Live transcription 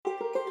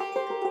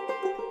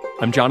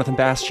I'm Jonathan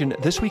Bastian.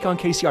 This week on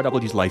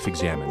KCRW's Life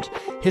Examined.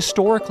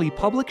 Historically,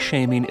 public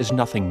shaming is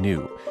nothing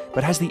new,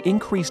 but has the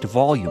increased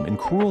volume and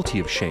cruelty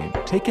of shame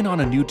taken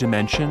on a new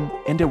dimension,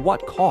 and at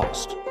what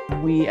cost?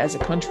 We as a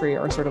country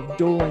are sort of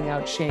doling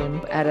out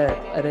shame at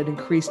an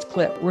increased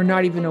clip. We're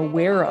not even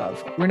aware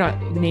of. We're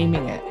not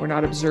naming it. We're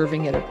not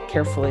observing it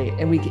carefully,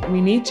 and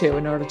we need to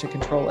in order to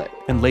control it.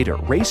 And later,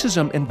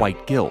 racism and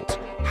white guilt.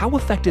 How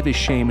effective is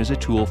shame as a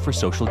tool for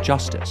social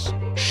justice?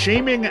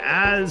 Shaming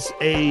as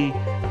a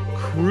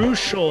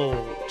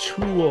crucial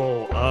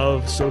tool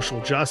of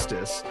social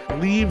justice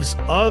leaves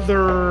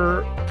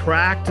other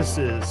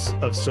practices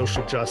of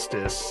social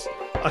justice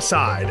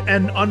aside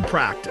and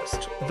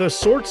unpracticed. The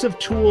sorts of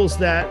tools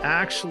that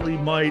actually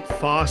might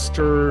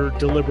foster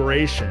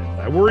deliberation.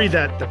 I worry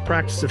that the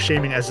practice of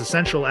shaming, as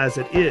essential as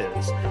it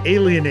is,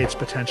 alienates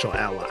potential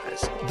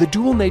allies. The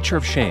dual nature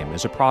of shame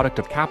is a product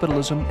of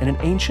capitalism and an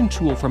ancient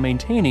tool for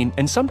maintaining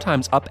and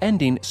sometimes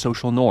upending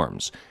social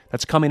norms.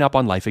 That's coming up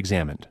on Life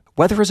Examined.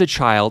 Whether as a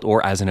child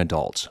or as an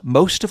adult,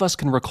 most of us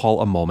can recall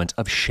a moment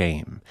of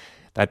shame.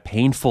 That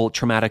painful,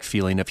 traumatic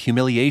feeling of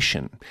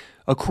humiliation,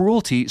 a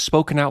cruelty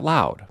spoken out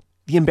loud,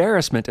 the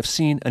embarrassment of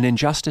seeing an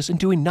injustice and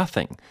doing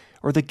nothing,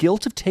 or the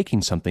guilt of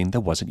taking something that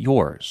wasn't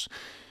yours.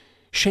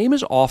 Shame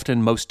is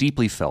often most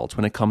deeply felt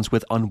when it comes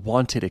with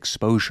unwanted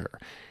exposure,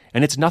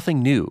 and it's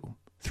nothing new.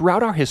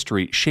 Throughout our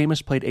history, shame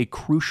has played a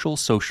crucial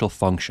social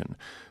function,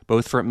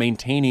 both for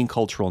maintaining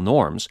cultural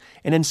norms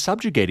and in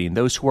subjugating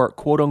those who are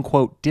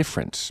quote-unquote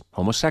different,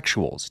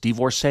 homosexuals,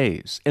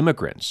 divorcees,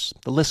 immigrants,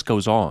 the list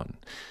goes on.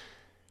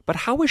 But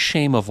how has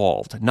shame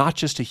evolved, not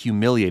just to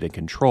humiliate and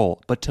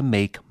control, but to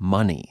make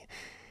money?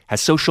 Has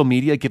social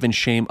media given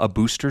shame a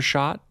booster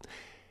shot?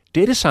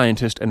 Data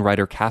scientist and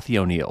writer Cathy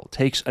O'Neil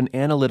takes an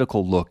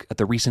analytical look at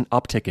the recent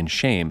uptick in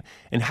shame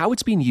and how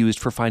it's being used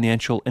for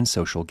financial and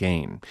social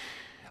gain.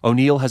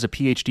 O'Neil has a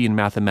PhD in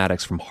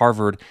mathematics from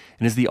Harvard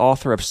and is the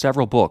author of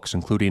several books,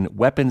 including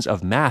Weapons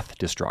of Math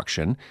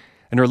Destruction,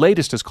 and her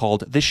latest is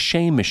called The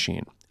Shame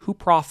Machine: Who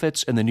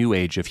Profits in the New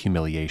Age of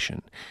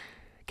Humiliation.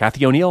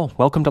 Cathy O'Neil,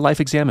 welcome to Life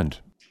Examined.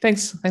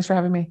 Thanks for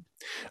having me.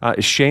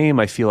 Shame,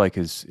 I feel like,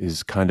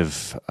 is kind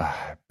of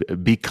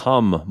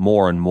become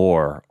more and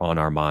more on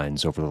our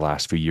minds over the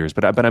last few years.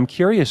 But I'm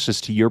curious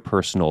as to your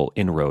personal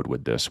inroad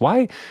with this.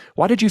 Why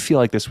did you feel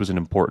like this was an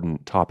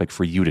important topic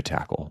for you to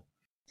tackle?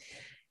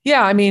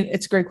 Yeah, I mean,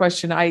 it's a great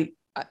question.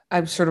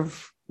 I'm sort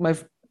of, my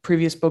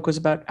previous book was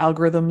about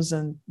algorithms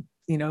and,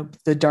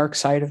 the dark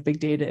side of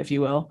big data, if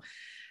you will.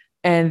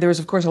 And there was,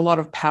 of course, a lot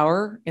of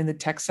power in the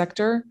tech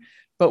sector.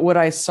 But what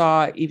I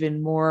saw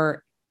even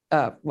more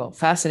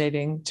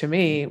fascinating to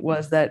me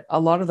was that a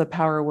lot of the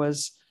power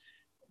was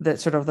that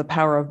sort of the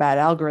power of bad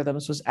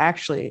algorithms was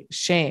actually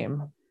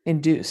shame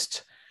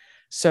induced.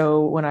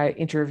 So when I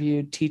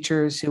interviewed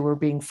teachers who were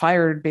being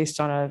fired based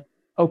on a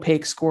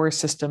opaque score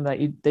system that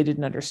they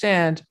didn't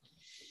understand,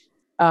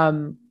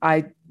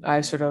 I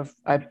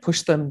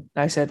pushed them.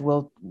 I said,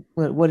 well,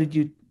 what did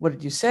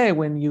you say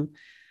when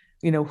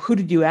who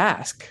did you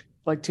ask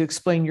to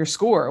explain your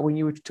score when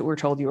you were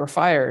told you were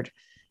fired?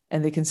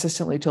 And they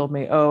consistently told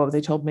me,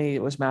 they told me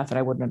it was math and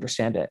I wouldn't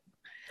understand it.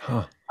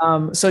 Huh.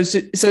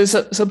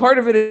 So part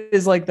of it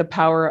is like the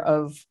power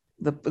of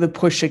the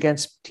push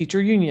against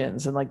teacher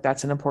unions. And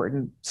that's an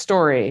important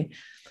story.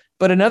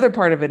 But another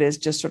part of it is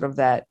just sort of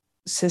that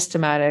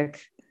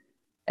systematic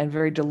and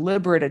very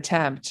deliberate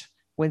attempt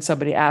when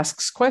somebody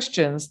asks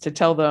questions to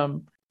tell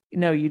them,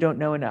 no, you don't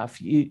know enough.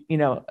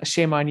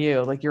 Shame on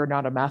you. You're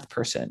not a math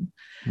person.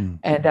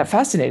 And that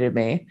fascinated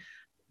me.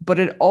 But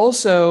it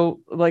also,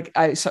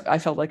 I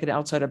felt like an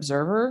outside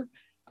observer.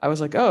 I was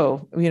like,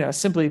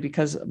 simply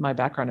because of my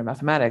background in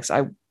mathematics,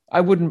 I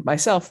wouldn't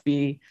myself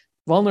be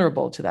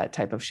vulnerable to that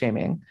type of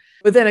shaming.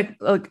 But then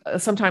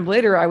sometime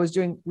later, I was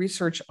doing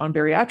research on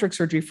bariatric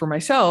surgery for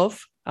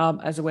myself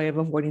as a way of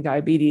avoiding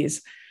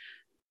diabetes.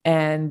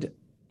 And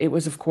it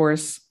was, of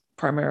course,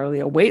 primarily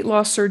a weight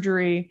loss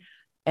surgery.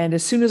 And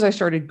as soon as I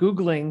started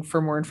Googling for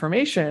more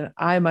information,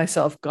 I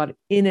myself got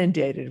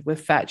inundated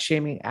with fat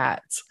shaming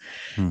ads.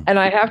 And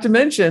I have to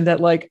mention that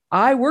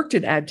I worked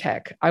in ad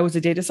tech. I was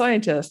a data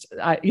scientist.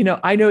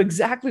 I know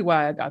exactly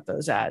why I got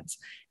those ads.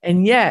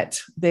 And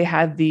yet they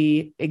had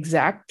the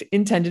exact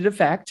intended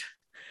effect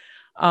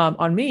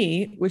on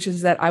me, which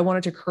is that I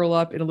wanted to curl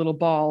up in a little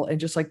ball and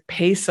just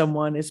pay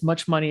someone as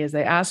much money as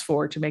they asked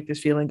for to make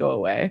this feeling go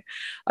away.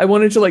 I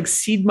wanted to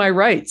cede my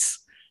rights.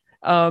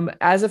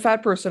 As a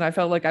fat person, I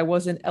felt like I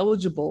wasn't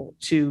eligible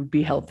to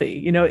be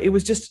healthy. It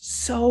was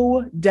just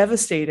so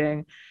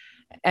devastating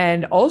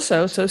and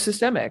also so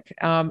systemic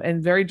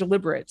and very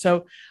deliberate.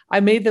 So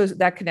I made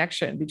that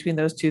connection between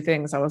those two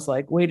things. I was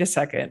like, wait a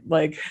second,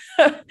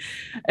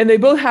 and they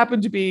both happen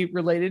to be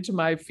related to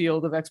my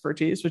field of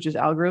expertise, which is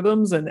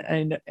algorithms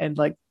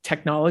and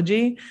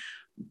technology.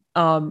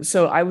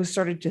 So I was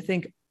starting to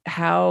think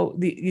how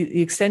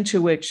the extent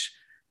to which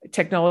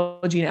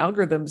technology and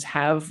algorithms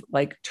have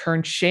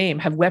turned shame,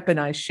 have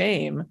weaponized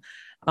shame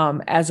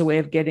as a way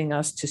of getting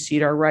us to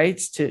cede our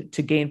rights, to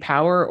gain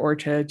power, or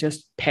to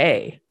just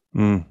pay.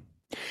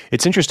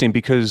 It's interesting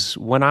because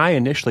when I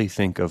initially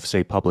think of,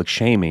 say, public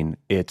shaming,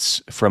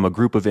 it's from a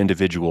group of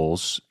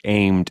individuals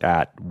aimed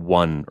at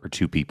one or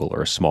two people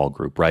or a small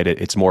group, right?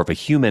 It's more of a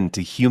human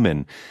to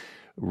human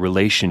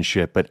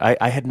relationship. But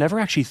I had never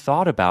actually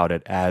thought about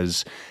it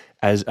as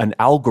an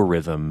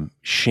algorithm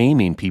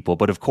shaming people.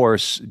 But of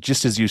course,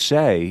 just as you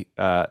say,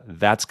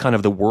 that's kind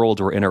of the world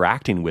we're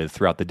interacting with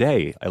throughout the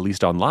day, at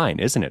least online,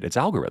 isn't it? It's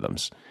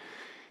algorithms.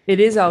 It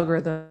is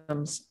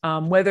algorithms,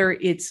 whether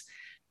it's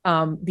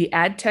the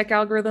ad tech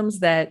algorithms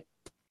that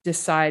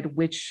decide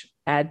which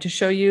ad to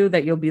show you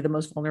that you'll be the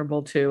most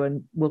vulnerable to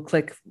and will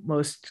click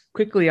most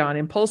quickly on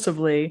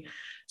impulsively.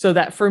 So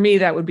that for me,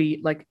 that would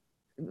be like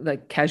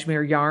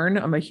cashmere yarn.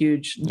 I'm a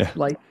huge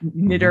like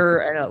knitter,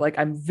 and like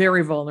I'm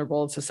very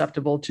vulnerable and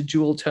susceptible to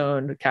jewel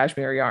toned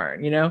cashmere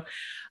yarn,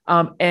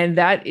 and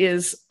that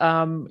is,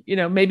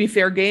 maybe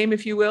fair game,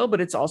 if you will,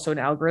 but it's also an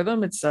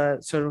algorithm. It's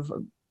sort of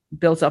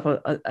built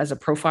up as a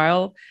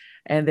profile,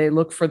 and they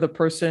look for the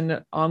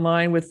person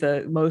online with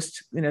the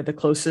most, the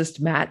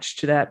closest match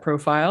to that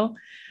profile.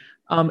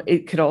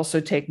 It could also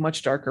take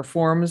much darker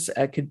forms.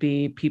 It could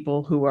be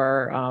people who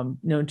are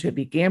known to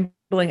be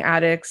gambling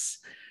addicts,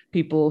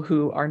 people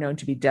who are known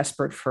to be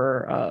desperate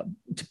to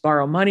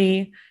borrow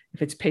money,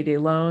 if it's payday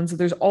loans.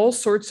 There's all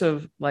sorts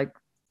of like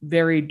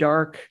very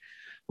dark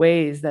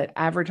ways that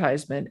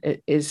advertisement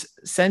is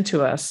sent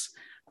to us.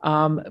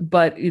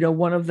 But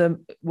one of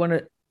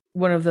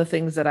the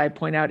things that I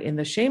point out in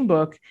the shame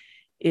book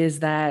is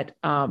that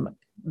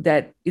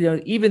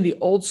even the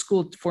old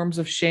school forms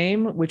of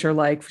shame, which are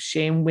like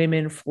shame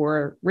women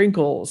for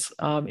wrinkles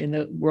in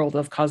the world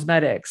of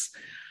cosmetics,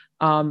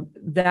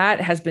 that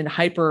has been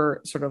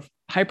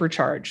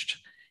hypercharged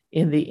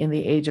in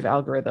the age of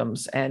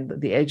algorithms and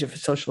the age of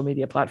social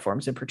media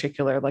platforms in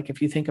particular. Like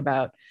if you think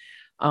about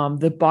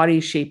the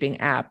body shaping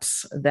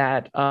apps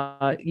that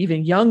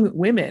even young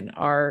women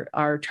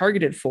are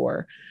targeted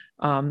for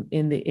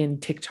in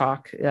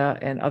TikTok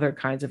and other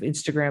kinds of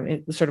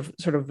Instagram,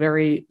 sort of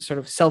very sort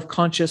of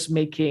self-conscious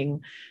making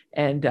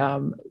and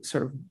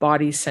sort of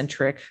body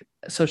centric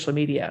social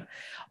media.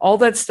 All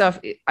that stuff,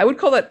 I would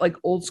call that like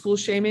old school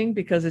shaming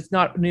because it's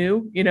not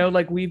new.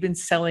 Like we've been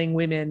selling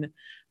women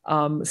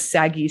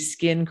saggy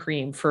skin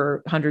cream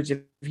for hundreds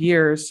of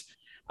years.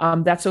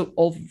 That's an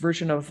old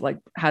version of like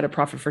how to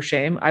profit for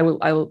shame. I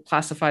will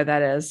classify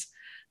that as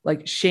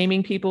like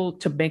shaming people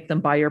to make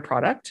them buy your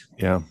product.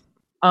 Yeah.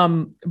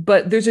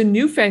 But there's a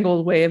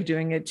newfangled way of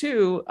doing it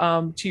too.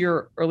 To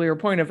your earlier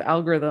point of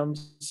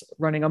algorithms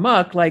running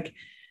amok, like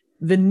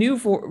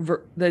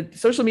the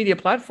social media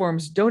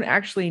platforms don't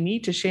actually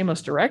need to shame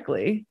us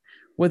directly.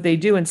 What they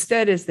do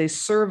instead is they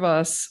serve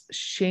us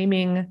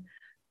shaming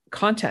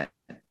content,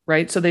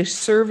 right? So they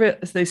serve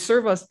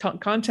us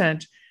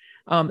content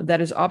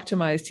that is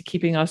optimized to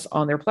keeping us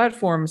on their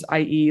platforms,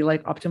 i.e.,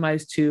 like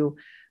optimized to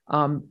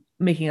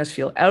making us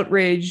feel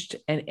outraged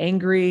and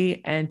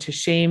angry and to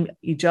shame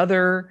each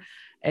other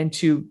and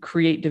to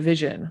create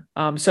division.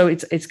 So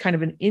it's kind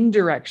of an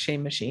indirect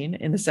shame machine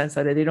in the sense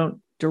that they don't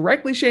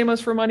directly shame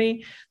us for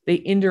money. They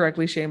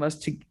indirectly shame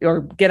us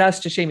or get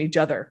us to shame each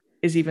other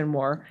is even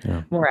more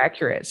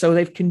accurate. So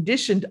they've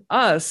conditioned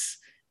us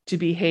to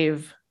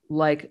behave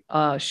like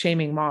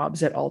shaming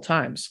mobs at all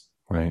times.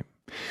 Right.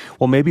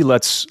 Well, maybe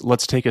let's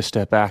take a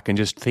step back and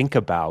just think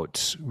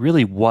about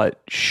really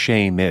what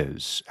shame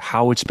is,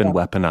 how it's been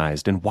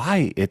weaponized, and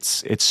why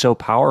it's so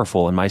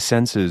powerful. And my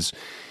sense is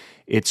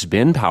it's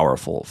been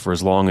powerful for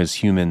as long as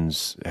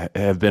humans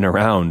have been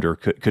around or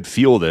could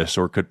feel this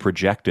or could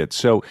project it.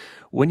 So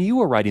when you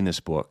were writing this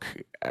book,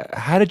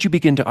 how did you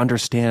begin to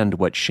understand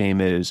what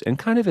shame is and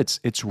kind of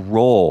its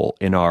role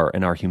in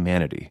our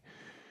humanity?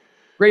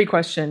 Great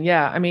question.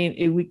 Yeah. I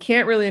mean, we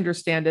can't really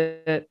understand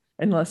it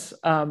unless,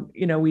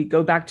 we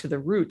go back to the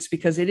roots,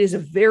 because it is a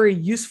very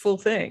useful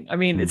thing. I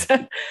mean, it's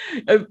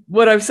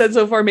what I've said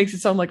so far makes it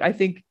sound like I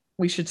think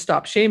we should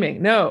stop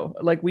shaming. No,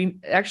 like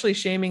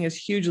shaming is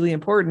hugely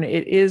important.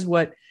 It is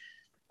what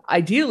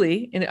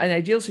ideally in an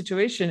ideal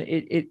situation,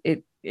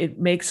 it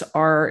makes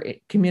our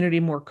community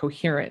more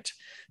coherent.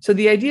 So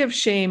the idea of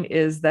shame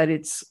is that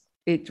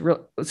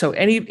so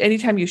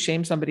anytime you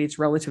shame somebody, it's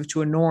relative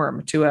to a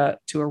norm, to a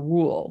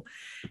rule.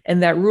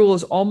 And that rule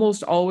is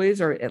almost always,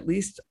 or at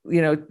least,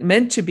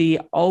 meant to be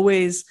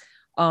always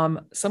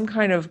some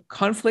kind of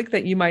conflict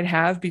that you might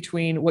have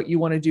between what you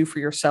want to do for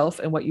yourself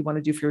and what you want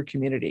to do for your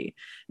community.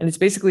 And it's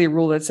basically a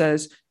rule that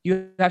says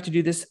you have to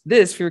do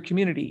this for your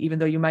community, even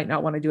though you might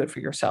not want to do it for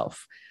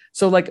yourself.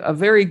 So like a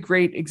very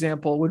great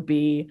example would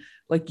be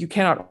like, you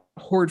cannot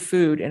hoard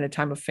food in a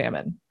time of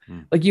famine.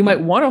 Like you might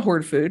want to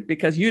hoard food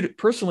because you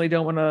personally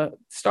don't want to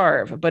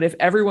starve. But if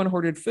everyone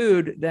hoarded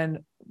food,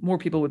 then more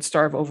people would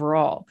starve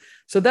overall.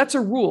 So that's a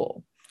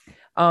rule.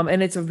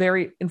 And it's a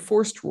very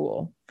enforced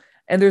rule.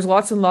 And there's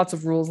lots and lots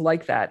of rules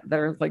like that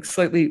are like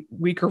slightly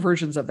weaker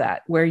versions of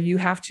that, where you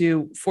have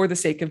to, for the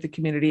sake of the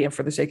community and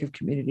for the sake of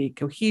community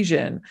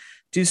cohesion,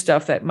 do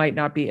stuff that might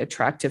not be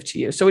attractive to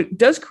you. So it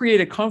does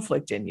create a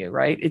conflict in you,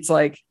 right? It's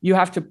like you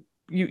have to,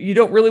 you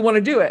don't really want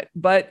to do it,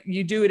 but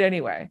you do it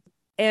anyway.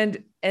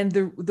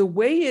 the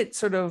way it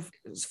sort of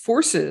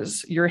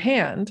forces your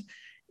hand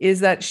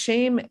is that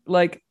shame,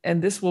 like,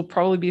 and this will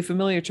probably be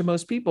familiar to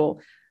most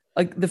people,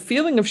 like the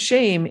feeling of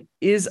shame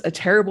is a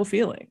terrible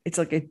feeling. It's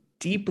like a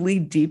deeply,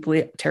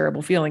 deeply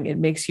terrible feeling. It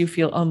makes you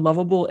feel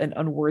unlovable and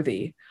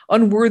unworthy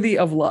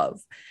of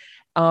love.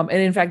 And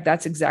in fact,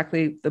 that's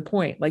exactly the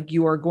point. Like,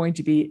 you are going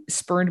to be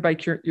spurned by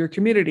your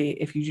community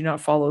if you do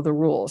not follow the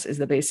rules, is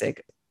the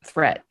basic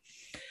threat.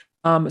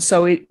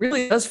 So it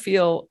really does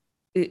feel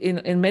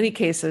in many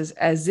cases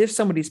as if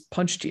somebody's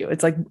punched you.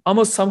 It's like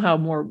almost somehow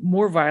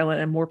more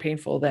violent and more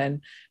painful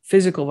than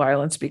physical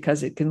violence,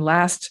 because it can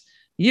last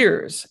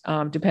years,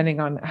 depending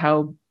on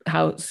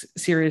how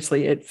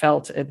seriously it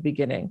felt at the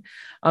beginning.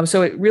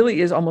 So it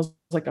really is almost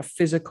like a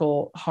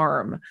physical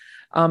harm.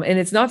 And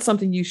it's not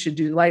something you should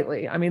do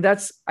lightly. I mean,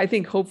 that's, I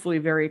think, hopefully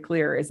very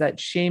clear, is that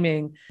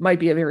shaming might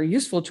be a very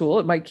useful tool.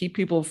 It might keep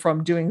people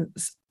from doing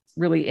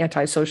really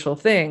antisocial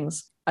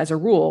things as a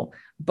rule,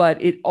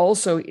 but it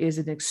also is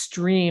an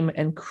extreme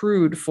and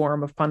crude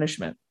form of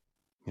punishment.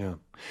 Yeah.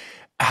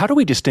 How do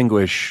we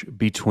distinguish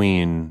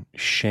between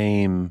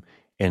shame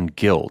and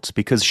guilt?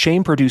 Because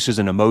shame produces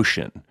an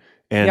emotion.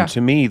 And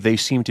to me, they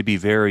seem to be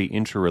very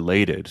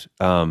interrelated.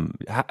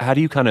 How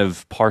do you kind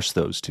of parse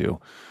those two?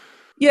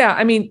 Yeah,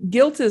 I mean,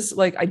 guilt is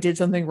like, I did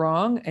something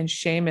wrong, and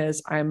shame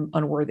is I'm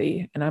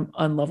unworthy and I'm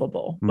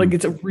unlovable. Like,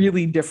 it's a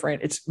really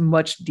different, it's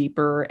much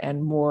deeper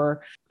and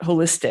more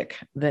holistic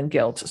than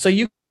guilt. So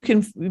you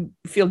can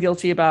feel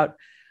guilty about,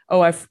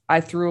 oh,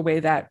 I threw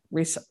away that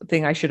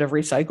thing I should have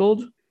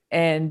recycled.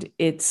 And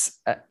it's,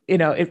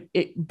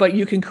 but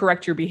you can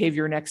correct your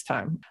behavior next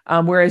time.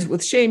 Whereas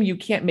with shame, you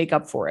can't make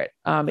up for it.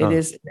 It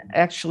is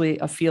actually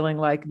a feeling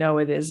like, no,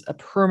 it is a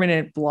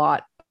permanent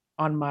blot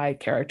on my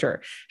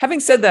character.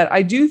 Having said that,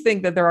 I do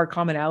think that there are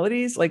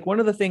commonalities. Like, one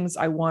of the things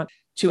I want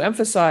to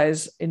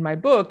emphasize in my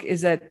book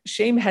is that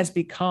shame has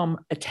become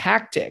a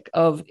tactic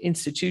of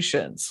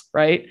institutions,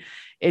 right?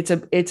 It's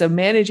a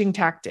managing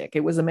tactic.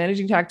 It was a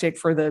managing tactic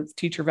for the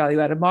teacher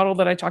value added model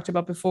that I talked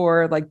about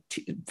before, like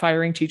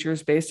firing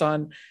teachers based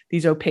on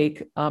these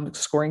opaque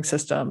scoring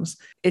systems.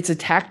 It's a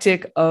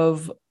tactic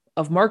of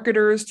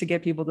marketers to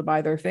get people to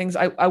buy their things.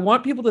 I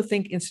want people to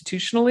think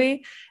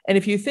institutionally. And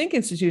if you think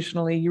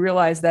institutionally, you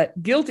realize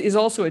that guilt is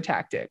also a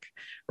tactic,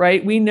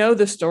 right? We know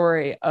the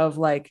story of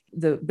like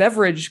the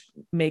beverage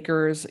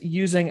makers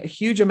using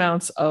huge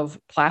amounts of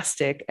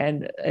plastic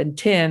and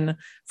tin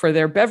for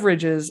their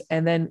beverages.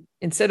 And then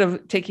instead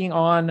of taking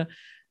on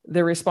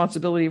the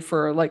responsibility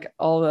for like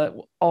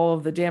all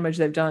of the damage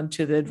they've done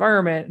to the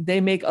environment, they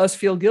make us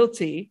feel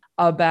guilty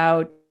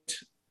about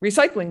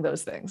recycling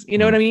those things. You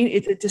know what I mean?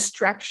 It's a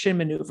distraction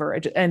maneuver.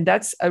 And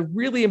that's a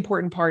really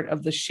important part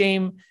of the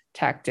shame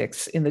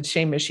tactics in the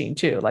shame machine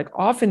too. Like,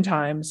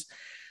 oftentimes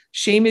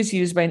shame is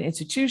used by an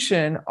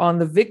institution on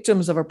the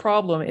victims of a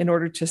problem in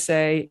order to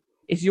say,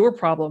 it's your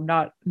problem,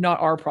 not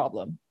our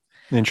problem.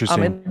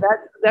 Interesting. And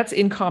that's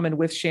in common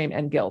with shame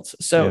and guilt.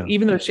 So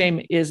even though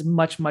shame is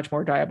much, much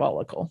more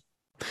diabolical.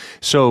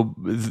 So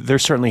there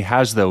certainly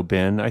has, though,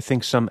 been, I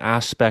think, some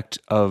aspect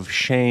of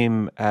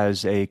shame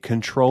as a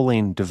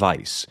controlling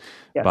device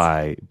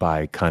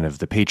by kind of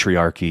the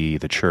patriarchy,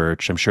 the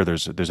church. I'm sure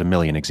there's a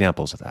million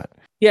examples of that.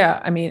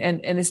 Yeah, I mean,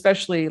 and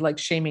especially like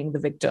shaming the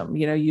victim.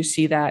 You know, you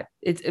see that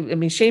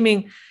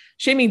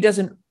shaming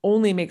doesn't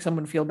only make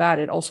someone feel bad;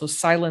 it also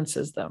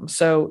silences them.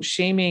 So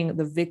shaming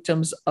the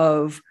victims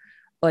of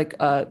like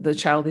the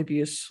child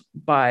abuse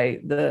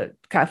by the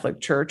Catholic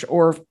Church,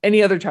 or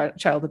any other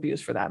child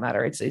abuse for that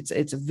matter. It's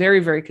a very,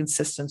 very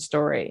consistent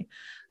story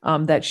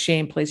that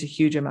shame plays a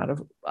huge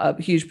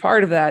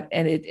part of that,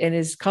 and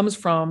it comes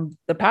from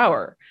the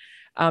power.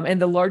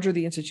 And the larger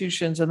the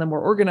institutions and the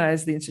more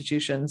organized the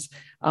institutions,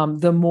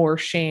 the more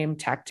shame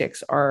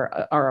tactics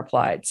are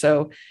applied.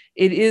 So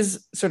it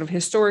is sort of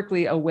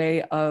historically a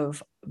way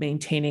of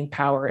maintaining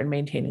power and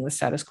maintaining the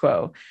status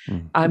quo.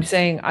 I'm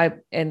saying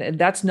and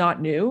that's not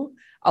new.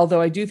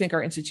 Although I do think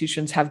our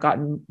institutions have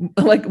gotten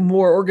like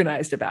more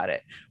organized about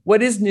it.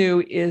 What is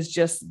new is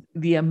just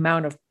the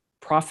amount of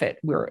profit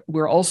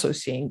we're also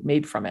seeing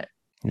made from it.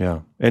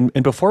 Yeah. And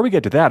before we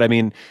get to that, I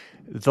mean,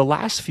 the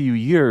last few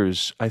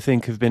years, I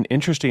think, have been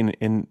interesting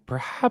in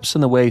perhaps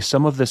in the way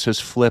some of this has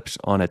flipped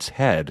on its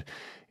head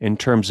in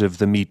terms of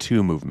the Me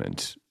Too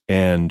movement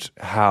and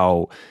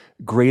how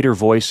greater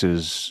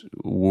voices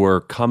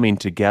were coming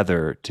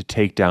together to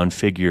take down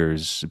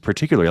figures,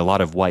 particularly a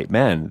lot of white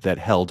men that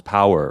held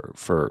power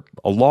for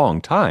a long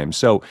time.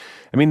 So,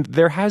 I mean,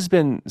 there has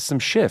been some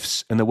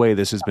shifts in the way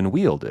this has been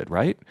wielded,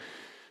 right?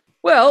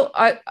 Well,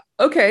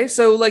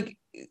 so like,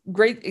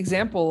 great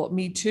example,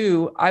 Me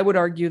Too. I would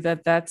argue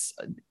that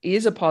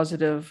is a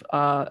positive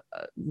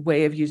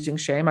way of using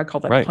shame. I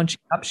call that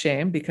punching up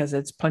shame, because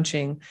it's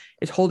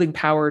holding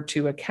power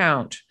to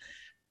account.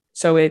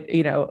 So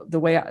the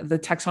way the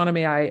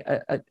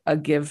taxonomy I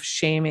give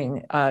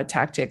shaming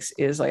tactics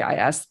is like, I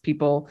ask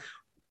people,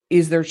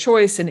 is their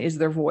choice and is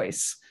their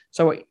voice?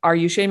 So are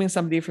you shaming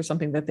somebody for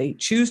something that they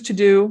choose to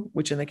do,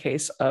 which in the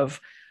case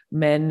of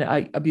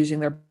men abusing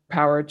their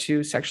power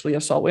to sexually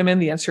assault women?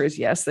 The answer is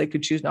yes, they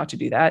could choose not to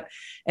do that.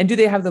 And do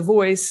they have the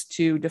voice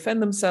to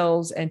defend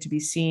themselves and to be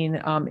seen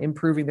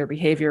improving their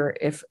behavior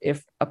if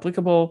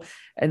applicable?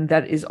 And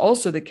that is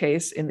also the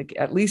case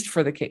at least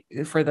for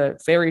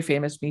the very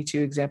famous Me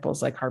Too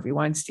examples like Harvey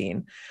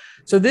Weinstein.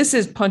 So this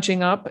is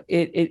punching up.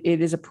 It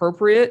is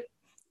appropriate.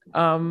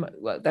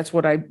 That's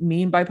what I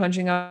mean by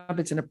punching up.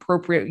 It's an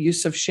appropriate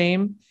use of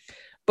shame.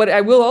 But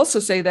I will also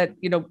say that,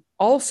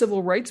 all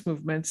civil rights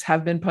movements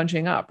have been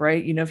punching up,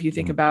 right? If you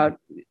think about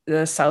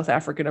the South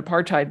African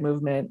apartheid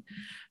movement,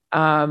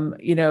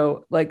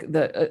 like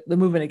the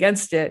movement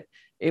against it,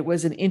 it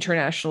was an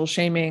international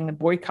shaming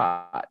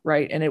boycott,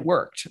 right? And it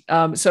worked.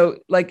 So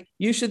like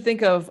you should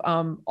think of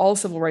all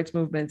civil rights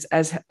movements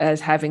as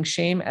having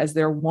shame as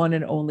their one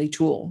and only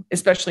tool,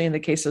 especially in the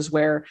cases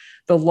where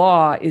the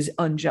law is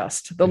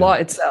unjust, the law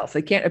itself.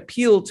 They can't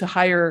appeal to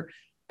higher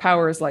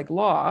powers like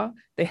law.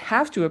 They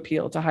have to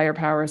appeal to higher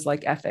powers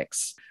like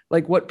ethics,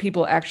 like what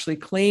people actually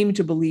claim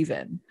to believe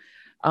in.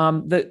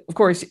 Of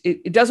course,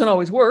 it doesn't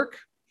always work.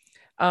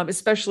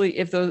 Especially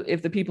if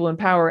the people in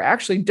power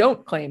actually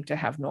don't claim to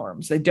have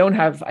norms. They don't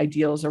have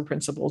ideals or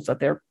principles that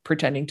they're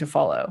pretending to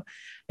follow.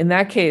 In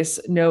that case,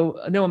 no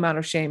amount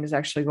of shame is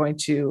actually going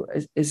to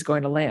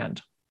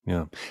land.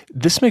 Yeah.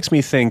 This makes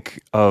me think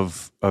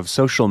of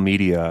social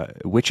media,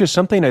 which is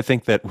something I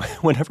think that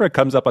whenever it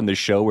comes up on the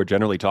show, we're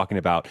generally talking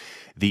about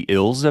the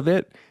ills of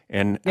it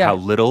and how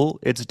little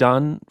it's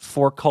done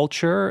for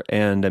culture.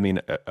 And I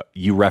mean,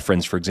 you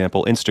referenced, for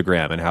example,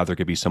 Instagram and how there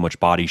could be so much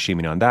body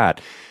shaming on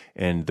that.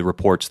 And the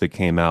reports that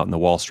came out in the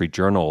Wall Street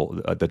Journal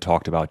that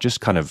talked about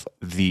just kind of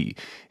the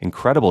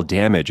incredible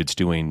damage it's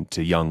doing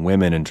to young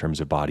women in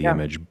terms of body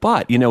image.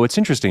 But, it's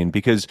interesting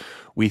because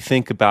we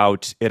think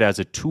about it as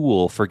a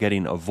tool for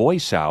getting a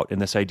voice out,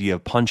 and this idea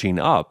of punching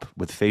up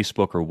with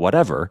Facebook or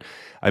whatever.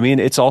 I mean,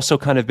 it's also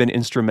kind of been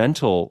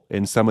instrumental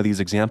in some of these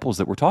examples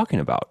that we're talking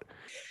about.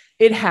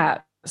 It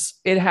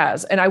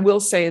has. And I will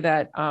say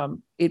that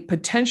it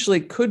potentially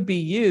could be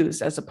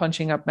used as a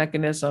punching up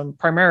mechanism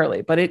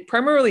primarily, but it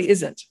primarily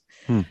isn't.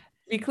 To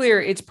be clear,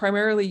 it's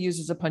primarily used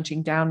as a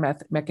punching down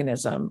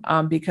mechanism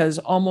because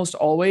almost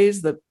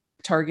always the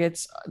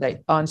targets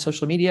that on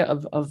social media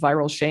of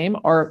viral shame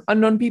are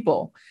unknown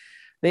people.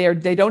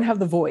 They don't have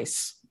the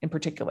voice in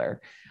particular.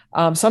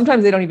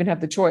 Sometimes they don't even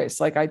have the choice.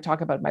 Like I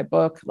talk about in my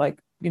book, like,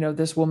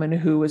 this woman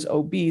who was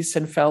obese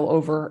and fell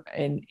over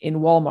in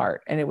Walmart,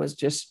 and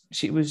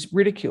she was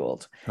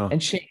ridiculed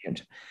and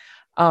shamed.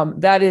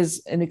 That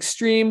is an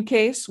extreme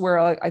case where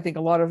I think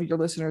a lot of your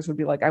listeners would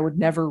be like, I would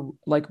never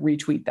like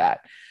retweet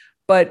that.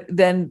 But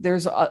then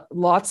there's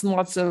lots and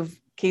lots of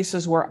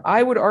cases where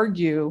I would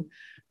argue,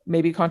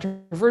 maybe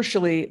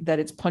controversially, that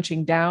it's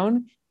punching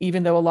down,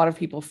 even though a lot of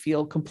people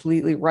feel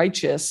completely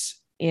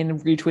righteous in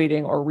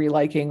retweeting or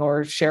reliking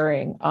or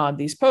sharing on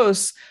these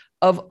posts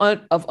of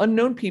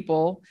unknown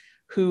people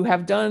who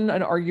have done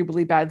an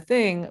arguably bad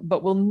thing,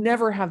 but will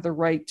never have the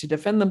right to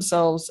defend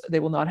themselves. They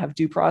will not have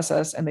due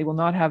process, and they will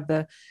not have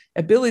the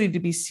ability to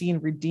be seen,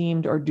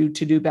 redeemed, or to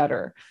do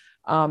better.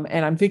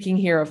 And I'm thinking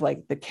here of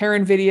like the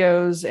Karen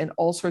videos and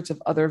all sorts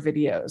of other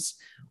videos.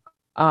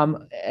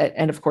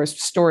 And of course,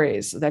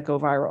 stories that go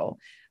viral.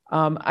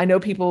 I know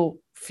people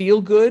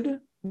feel good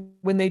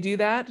when they do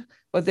that,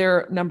 but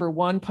they're number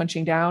one,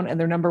 punching down, and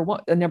they're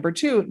number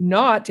two,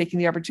 not taking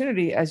the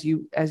opportunity, as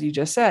you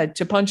just said,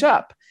 to punch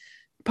up.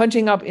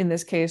 Punching up in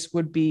this case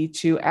would be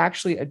to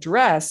actually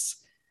address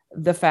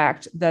the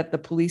fact that the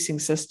policing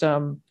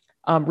system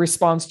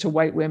responds to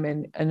white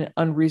women in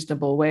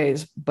unreasonable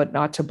ways, but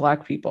not to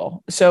Black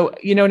people. So,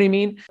 you know what I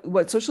mean?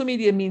 What social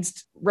media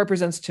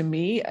represents to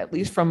me, at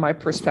least from my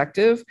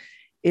perspective,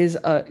 is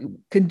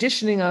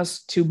conditioning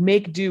us to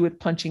make do with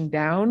punching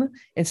down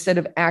instead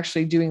of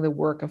actually doing the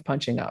work of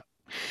punching up.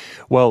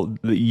 Well,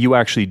 you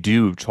actually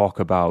do talk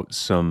about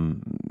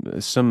some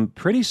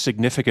pretty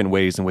significant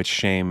ways in which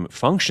shame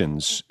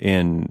functions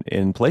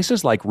in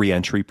places like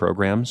reentry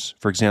programs,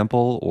 for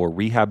example, or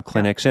rehab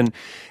clinics. And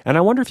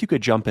I wonder if you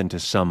could jump into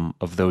some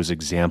of those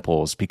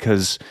examples,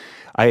 because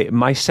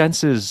my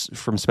sense is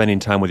from spending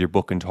time with your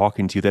book and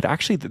talking to you that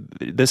actually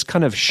this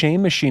kind of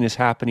shame machine is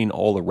happening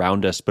all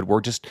around us, but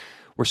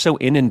we're so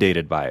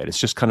inundated by it. It's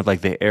just kind of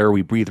like the air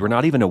we breathe. We're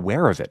not even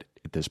aware of it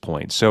at this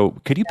point. So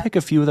could you pick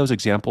a few of those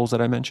examples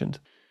that I mentioned?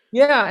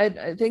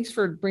 Yeah, thanks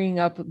for bringing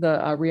up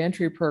the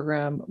reentry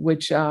program,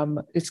 which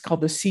it's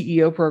called the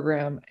CEO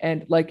program.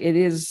 And like it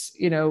is,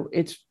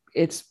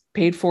 it's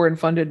paid for and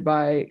funded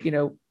by,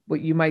 what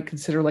you might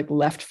consider like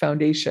left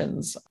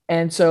foundations.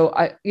 And so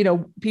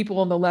people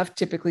on the left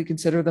typically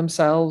consider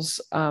themselves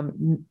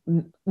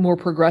more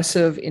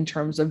progressive in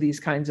terms of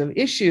these kinds of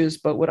issues.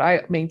 But what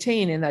I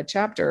maintain in that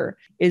chapter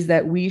is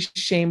that we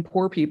shame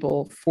poor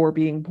people for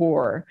being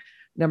poor.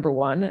 Number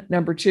one.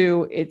 Number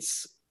two,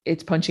 it's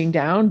punching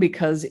down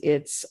because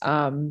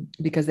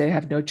because they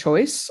have no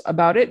choice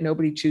about it.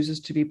 Nobody chooses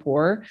to be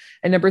poor.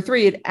 And number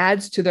three, it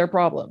adds to their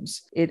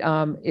problems.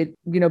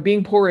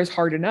 Being poor is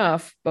hard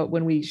enough, but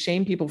when we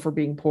shame people for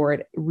being poor,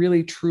 it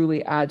really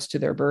truly adds to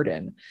their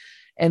burden.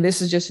 And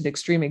this is just an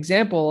extreme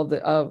example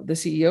of the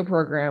CEO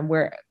program,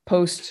 where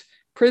post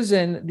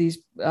prison, these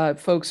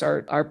folks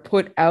are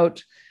put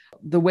out.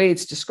 The way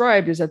it's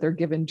described is that they're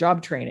given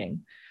job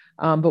training.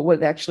 But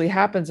what actually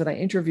happens, and I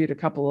interviewed a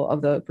couple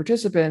of the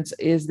participants,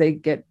 is they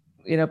get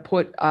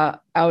put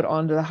out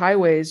onto the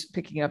highways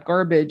picking up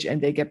garbage,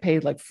 and they get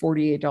paid like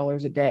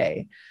 $48 a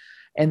day.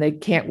 And they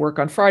can't work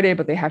on Friday,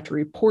 but they have to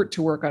report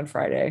to work on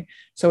Friday.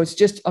 So it's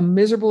just a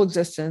miserable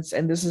existence.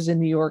 And this is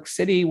in New York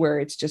City, where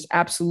it's just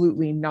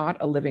absolutely not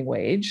a living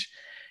wage.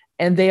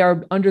 And they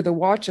are under the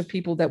watch of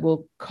people that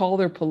will call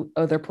their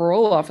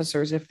parole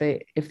officers if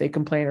they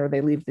complain or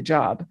they leave the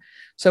job.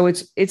 So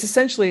it's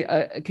essentially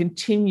a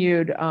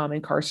continued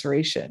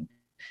incarceration.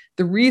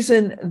 The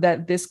reason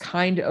that this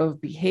kind of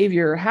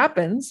behavior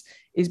happens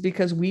is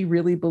because we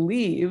really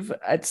believe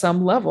at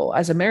some level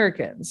as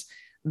Americans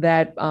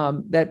that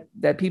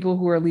people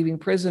who are leaving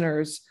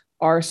prisoners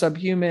are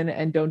subhuman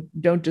and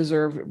don't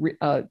deserve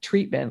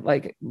treatment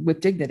like with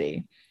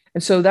dignity.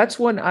 And so that's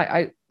when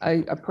I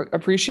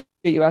appreciate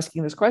you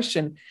asking this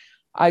question.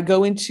 I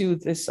go into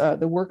this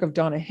the work of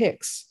Donna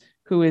Hicks,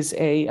 who is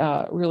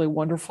a really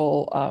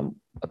wonderful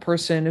a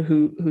person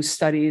who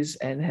studies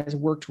and has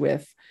worked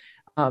with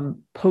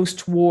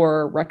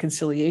post-war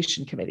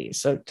reconciliation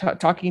committees. So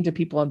talking to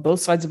people on both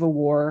sides of a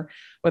war,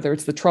 whether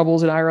it's the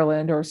Troubles in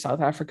Ireland or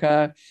South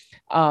Africa,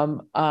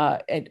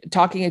 and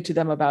talking to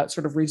them about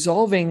sort of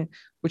resolving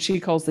what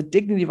she calls the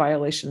dignity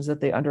violations that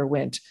they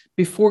underwent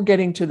before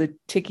getting to the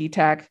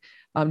ticky-tack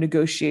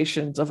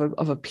negotiations of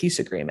a peace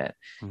agreement.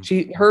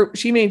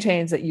 She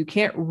maintains that you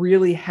can't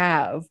really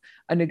have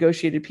a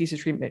negotiated peace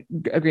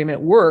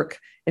agreement work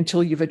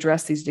until you've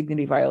addressed these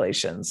dignity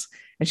violations.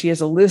 And she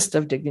has a list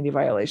of dignity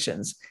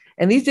violations.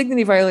 And these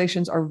dignity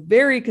violations are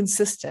very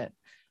consistent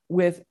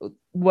with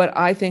what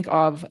I think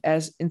of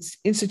as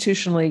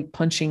institutionally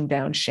punching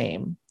down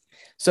shame.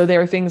 So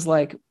there are things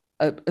like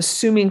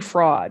assuming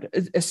fraud,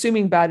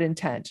 assuming bad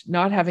intent,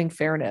 not having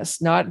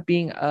fairness, not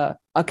being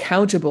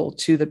accountable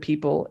to the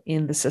people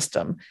in the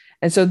system.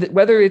 And so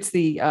whether it's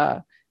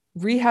the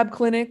rehab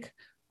clinic,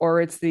 or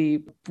it's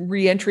the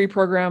reentry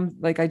program,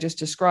 like I just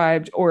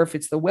described, or if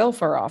it's the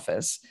welfare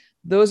office,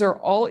 those are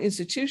all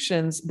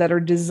institutions that are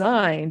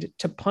designed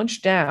to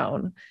punch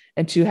down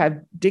and to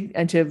have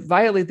and to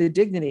violate the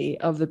dignity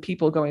of the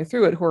people going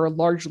through it, who are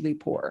largely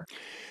poor.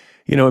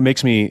 It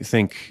makes me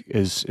think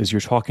as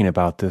you're talking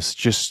about this,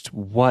 just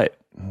what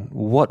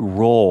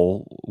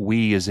role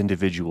we as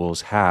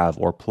individuals have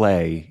or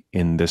play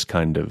in this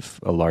kind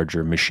of a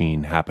larger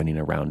machine happening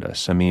around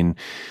us. I mean,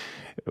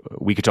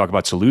 we could talk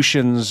about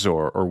solutions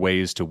or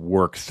ways to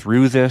work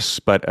through this,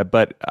 but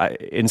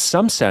in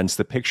some sense,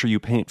 the picture you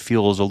paint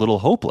feels a little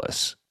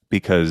hopeless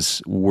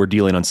because we're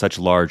dealing on such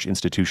large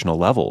institutional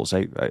levels.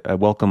 I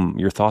welcome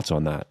your thoughts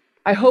on that.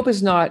 I hope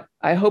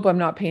I'm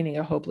not painting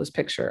a hopeless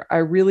picture. I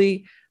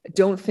really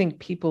don't think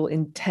people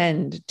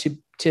intend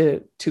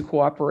to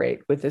cooperate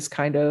with this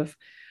kind of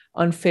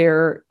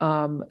unfair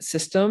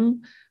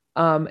system.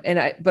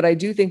 But I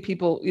do think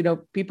people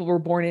were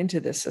born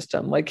into this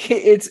system. Like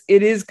it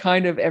is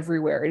kind of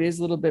everywhere. It is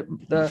a little bit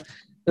the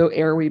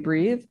air we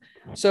breathe.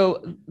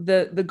 So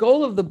the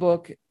goal of the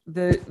book,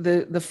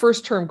 the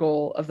first term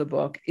goal of the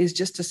book is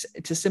just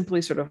to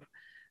simply sort of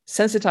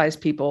sensitize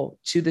people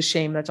to the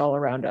shame that's all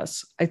around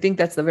us. I think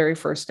that's the very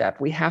first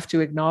step. We have to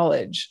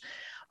acknowledge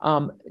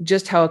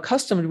just how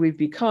accustomed we've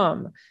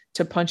become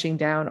to punching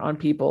down on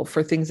people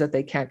for things that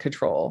they can't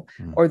control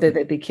or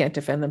that they can't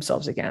defend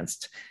themselves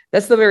against.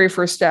 That's the very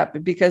first step,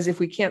 because if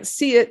we can't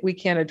see it, we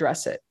can't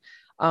address it.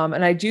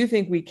 And I do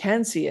think we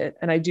can see it.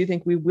 And I do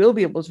think we will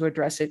be able to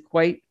address it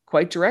quite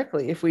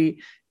directly. If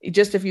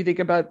you think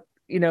about,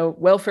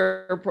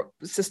 welfare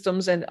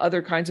systems and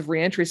other kinds of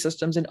reentry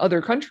systems in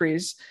other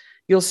countries,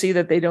 you'll see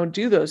that they don't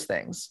do those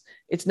things.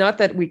 It's not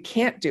that we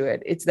can't do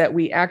it. It's that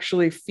we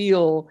actually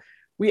feel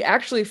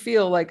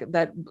like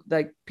that,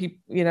 like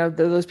people,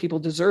 those people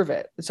deserve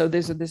it. So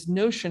there's this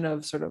notion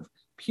of sort of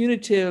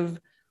punitive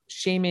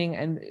shaming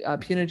and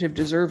punitive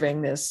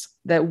deservingness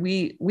that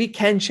we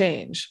can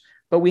change,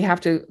 but we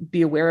have to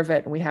be aware of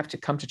it and we have to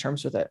come to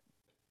terms with it.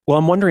 Well,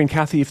 I'm wondering,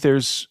 Cathy, if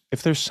there's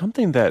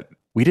something that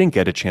we didn't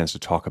get a chance to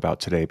talk about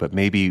today, but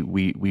maybe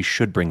we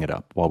should bring it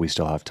up while we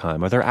still have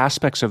time. Are there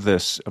aspects of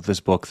this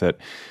book that,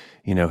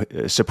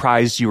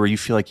 surprised you or you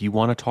feel like you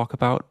want to talk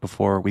about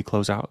before we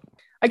close out?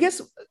 I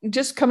guess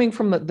just coming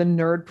from the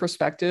nerd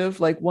perspective,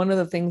 like one of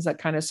the things that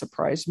kind of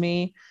surprised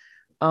me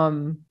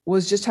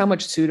was just how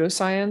much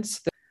pseudoscience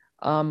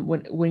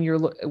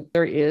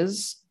there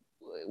is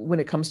when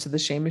it comes to the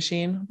shame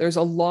machine. There's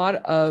a lot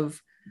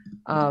of,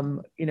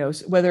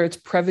 whether it's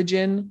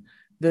Prevagen,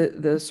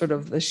 the sort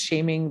of the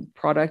shaming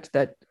product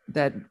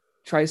that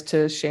tries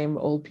to shame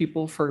old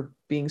people for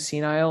being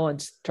senile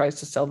and tries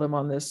to sell them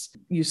on this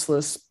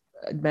useless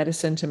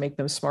medicine to make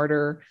them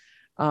smarter.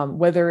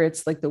 Whether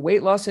it's like the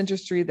weight loss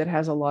industry that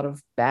has a lot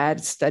of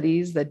bad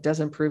studies that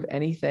doesn't prove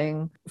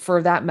anything.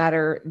 For that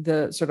matter,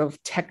 the sort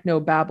of techno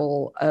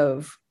babble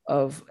of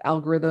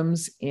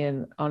algorithms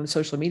on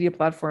social media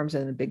platforms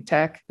and in big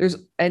tech.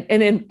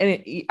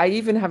 I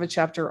even have a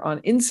chapter on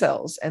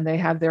incels, and they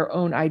have their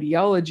own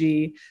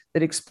ideology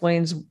that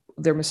explains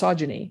their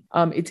misogyny.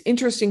 It's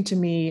interesting to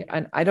me,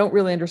 and I don't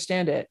really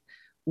understand it,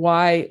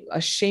 why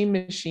a shame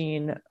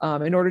machine,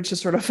 in order to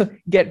sort of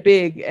get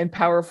big and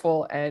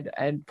powerful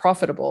and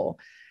profitable,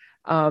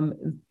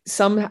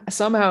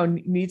 somehow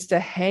needs to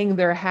hang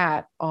their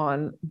hat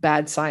on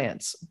bad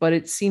science, but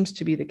it seems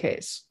to be the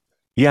case.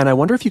 Yeah, and I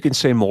wonder if you can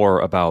say more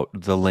about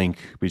the link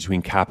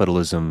between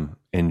capitalism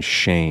and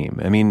shame.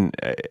 I mean,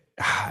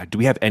 do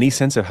we have any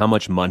sense of how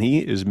much money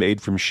is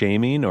made from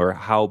shaming, or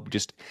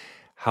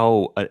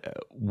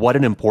what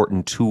an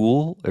important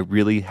tool it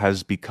really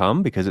has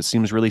become? Because it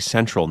seems really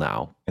central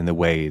now in the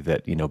way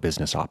that,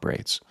 business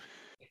operates.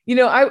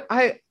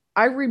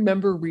 I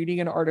remember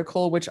reading an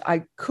article, which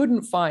I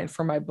couldn't find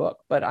for my book,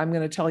 but I'm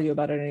going to tell you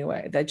about it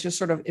anyway, that just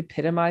sort of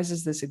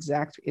epitomizes this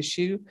exact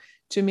issue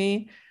to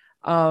me.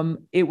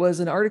 It was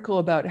an article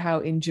about how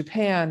in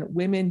Japan,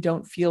 women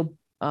don't feel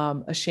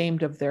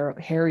ashamed of their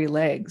hairy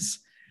legs.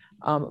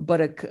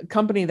 But a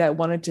company that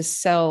wanted to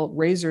sell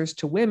razors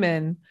to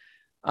women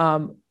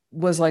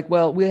was like,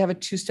 well, we have a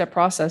two-step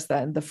process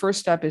then. The first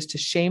step is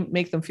to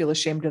make them feel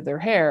ashamed of their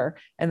hair.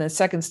 And the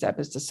second step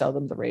is to sell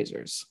them the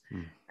razors.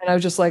 And I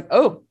was just like,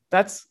 oh,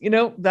 that's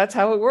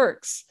how it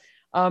works.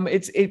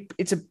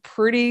 It's a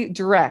pretty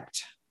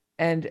direct,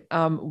 and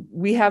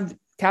we have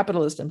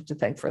capitalism to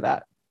thank for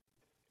that.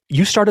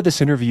 You started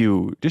this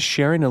interview just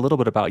sharing a little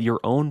bit about your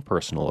own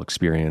personal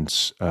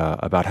experience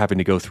about having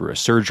to go through a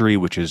surgery,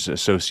 which is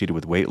associated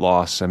with weight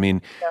loss. I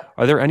mean,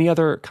 Are there any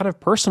other kind of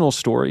personal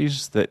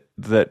stories that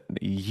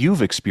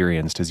you've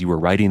experienced as you were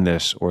writing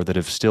this, or that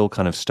have still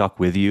kind of stuck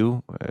with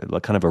you,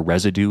 like kind of a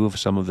residue of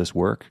some of this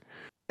work?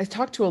 I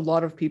talked to a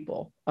lot of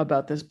people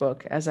about this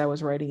book as I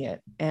was writing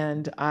it.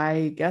 And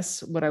I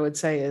guess what I would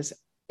say is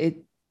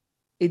it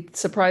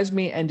surprised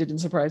me and didn't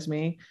surprise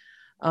me.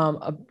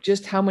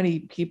 Just how many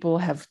people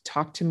have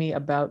talked to me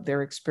about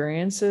their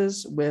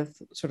experiences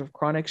with sort of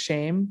chronic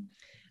shame,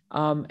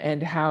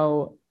 and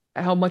how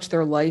much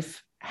their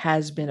life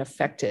has been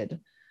affected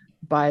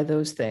by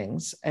those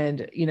things.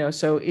 And,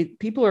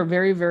 people are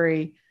very,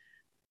 very,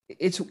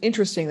 it's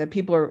interesting that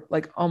people are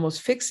like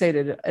almost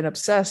fixated and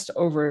obsessed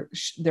over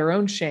their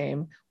own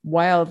shame,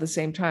 while at the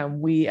same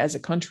time, we as a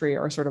country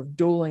are sort of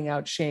doling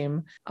out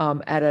shame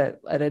at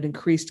an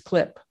increased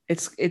clip.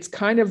 It's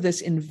kind of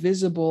this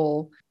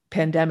invisible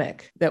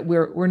pandemic that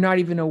we're not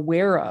even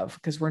aware of,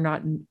 because we're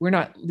not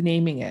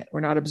naming it, we're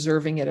not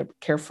observing it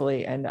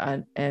carefully,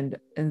 and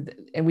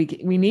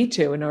we need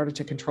to, in order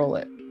to control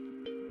it.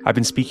 I've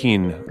been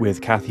speaking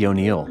with Cathy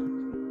O'Neil,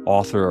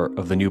 author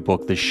of the new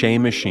book, The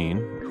Shame Machine: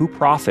 Who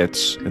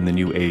Profits in the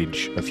New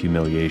Age of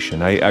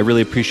Humiliation. I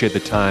really appreciate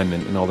the time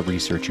and all the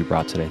research you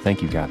brought today.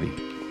 Thank you, Cathy.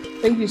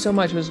 Thank you so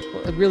much. It was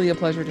really a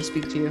pleasure to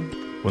speak to you.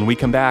 When we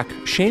come back,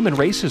 shame and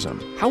racism.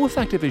 How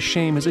effective is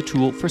shame as a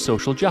tool for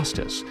social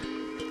justice?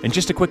 And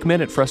just a quick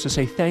minute for us to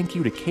say thank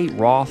you to Kate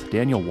Roth,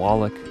 Daniel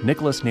Wallach,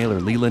 Nicholas Naylor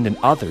Leland, and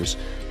others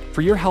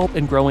for your help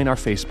in growing our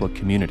Facebook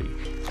community.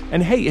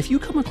 And hey, if you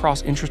come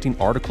across interesting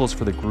articles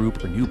for the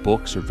group, or new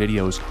books or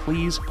videos,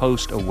 please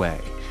post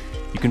away.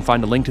 You can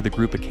find a link to the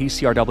group at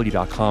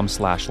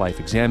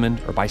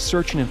kcrw.com/lifeexamined, or by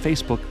searching in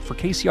Facebook for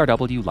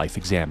KCRW Life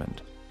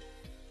Examined.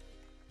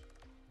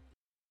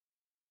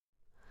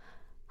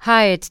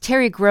 Hi, it's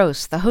Terry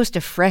Gross, the host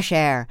of Fresh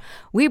Air.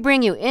 We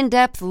bring you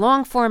in-depth,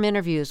 long-form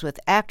interviews with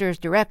actors,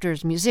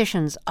 directors,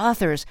 musicians,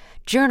 authors,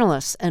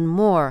 journalists, and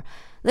more.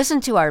 Listen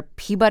to our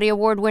Peabody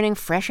Award-winning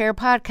Fresh Air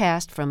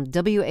podcast from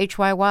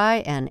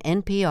WHYY and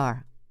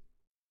NPR.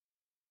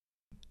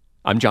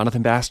 I'm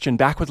Jonathan Bastian,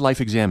 back with Life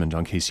Examined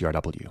on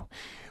KCRW.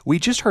 We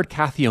just heard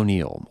Cathy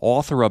O'Neil,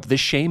 author of The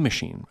Shame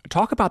Machine,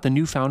 talk about the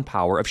newfound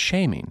power of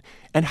shaming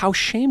and how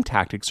shame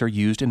tactics are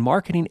used in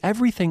marketing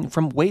everything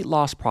from weight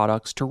loss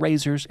products to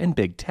razors and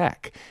big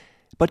tech.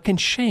 But can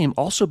shame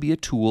also be a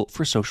tool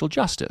for social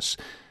justice?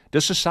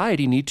 Does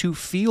society need to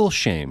feel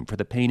shame for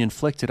the pain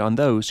inflicted on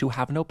those who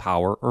have no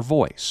power or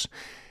voice?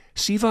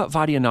 Siva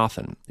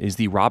Vaidhyanathan is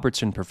the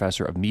Robertson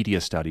Professor of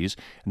Media Studies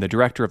and the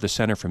Director of the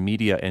Center for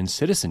Media and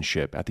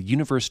Citizenship at the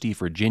University of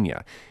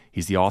Virginia.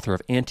 He's the author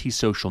of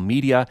Anti-Social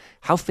Media: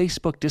 How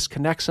Facebook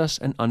Disconnects Us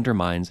and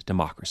Undermines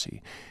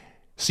Democracy.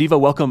 Siva,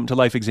 welcome to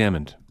Life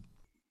Examined.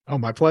 Oh,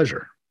 my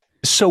pleasure.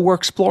 So we're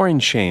exploring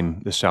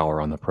shame this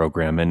hour on the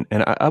program, and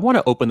I want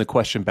to open the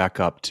question back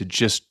up to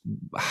just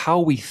how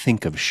we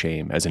think of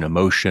shame as an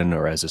emotion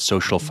or as a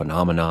social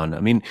phenomenon.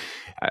 I mean,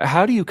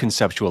 how do you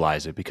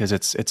conceptualize it? Because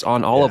it's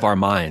on all of our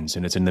minds,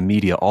 and it's in the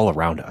media all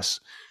around us.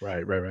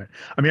 Right.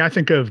 I mean, I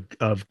think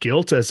of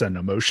guilt as an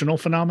emotional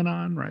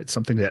phenomenon, right?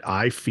 Something that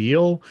I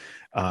feel,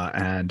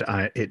 and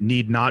it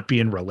need not be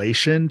in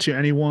relation to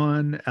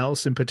anyone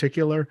else in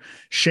particular.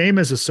 Shame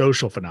is a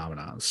social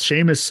phenomenon.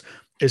 Shame is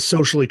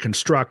socially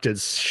constructed.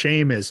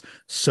 Shame is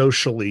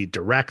socially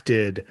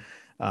directed.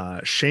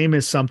 Shame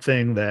is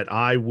something that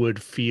I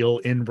would feel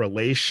in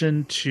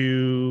relation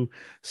to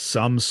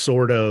some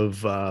sort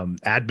of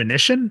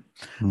admonition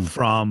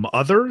from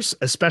others,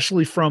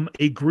 especially from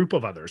a group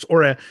of others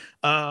or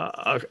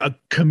a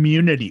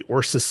community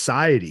or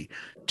society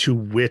to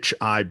which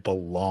I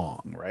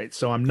belong, right?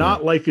 So I'm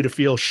not likely to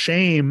feel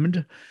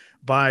shamed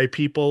by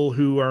people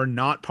who are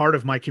not part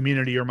of my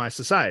community or my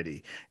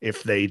society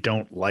if they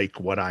don't like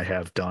what I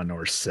have done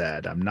or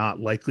said. I'm not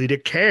likely to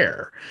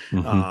care,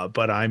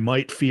 but I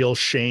might feel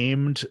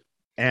shamed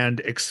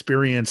and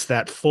experience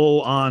that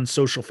full-on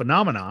social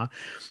phenomena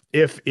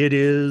if it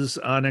is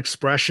an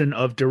expression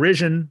of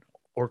derision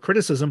or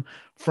criticism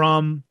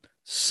from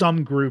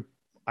some group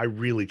I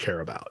really care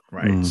about,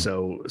 right?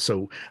 So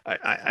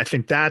I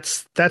think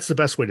that's the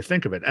best way to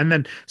think of it. And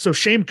then so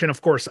shame can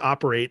of course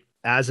operate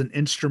as an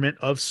instrument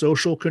of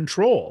social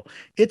control.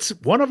 It's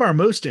one of our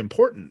most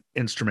important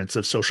instruments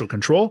of social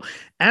control.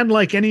 And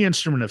like any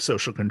instrument of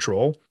social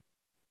control,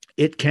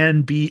 it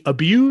can be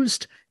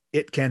abused.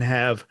 It can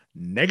have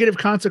negative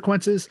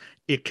consequences.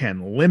 It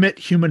can limit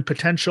human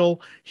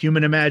potential,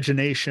 human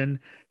imagination,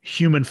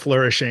 human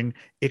flourishing.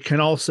 It can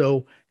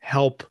also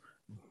help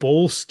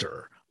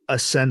bolster a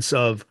sense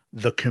of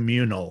the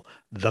communal,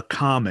 the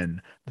common,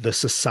 the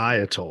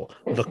societal,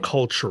 the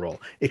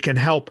cultural. It can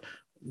help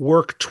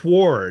work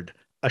toward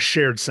a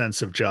shared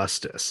sense of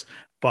justice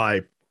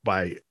by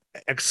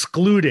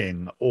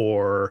excluding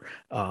or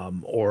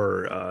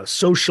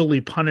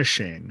socially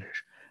punishing,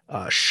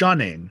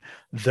 shunning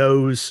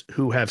those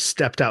who have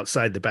stepped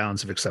outside the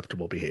bounds of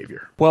acceptable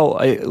behavior. Well,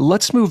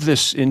 let's move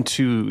this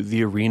into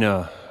the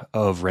arena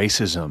of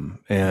racism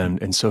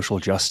and social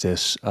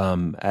justice,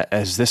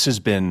 as this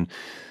has been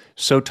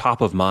so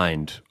top of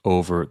mind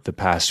over the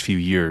past few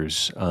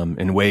years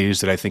in ways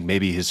that I think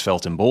maybe has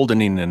felt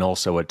emboldening and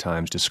also at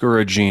times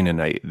discouraging.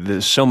 And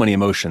there's so many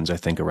emotions, I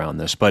think, around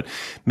this. But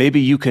maybe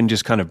you can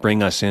just kind of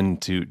bring us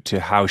into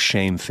how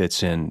shame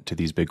fits into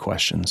these big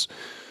questions.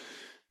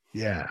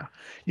 Yeah.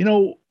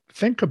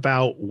 Think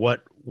about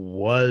what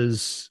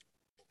was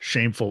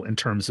shameful in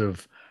terms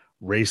of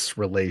race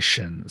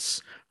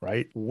relations,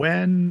 right?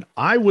 When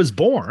I was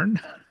born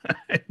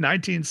in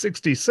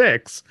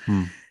 1966,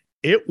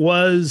 it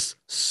was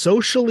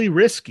socially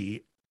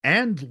risky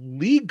and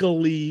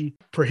legally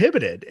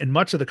prohibited in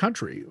much of the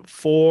country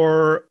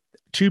for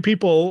two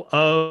people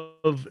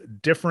of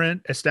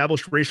different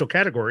established racial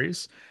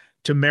categories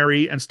to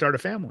marry and start a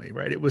family,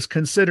 right? It was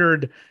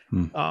considered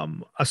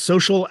a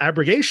social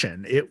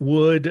abrogation. It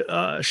would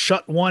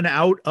shut one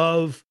out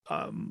of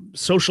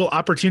social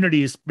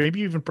opportunities,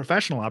 maybe even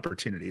professional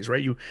opportunities,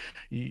 right?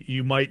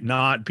 You might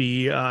not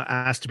be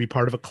asked to be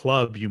part of a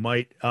club. You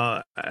might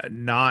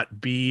not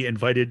be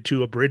invited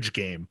to a bridge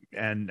game.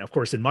 And of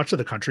course, in much of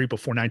the country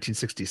before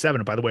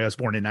 1967, and by the way, I was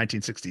born in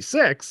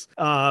 1966,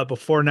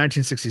 before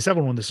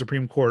 1967, when the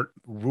Supreme Court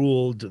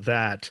ruled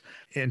that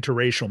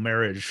interracial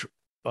marriage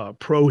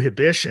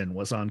prohibition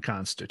was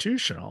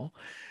unconstitutional,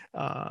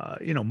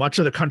 much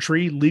of the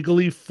country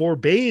legally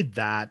forbade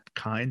that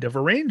kind of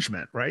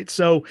arrangement, right?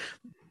 So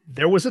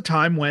there was a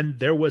time when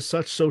there was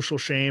such social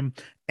shame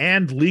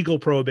and legal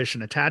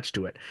prohibition attached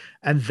to it.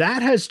 And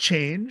that has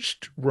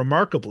changed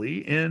remarkably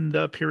in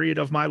the period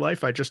of my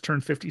life. I just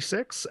turned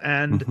 56,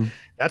 and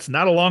that's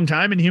not a long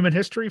time in human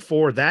history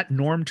for that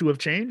norm to have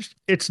changed.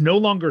 It's no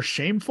longer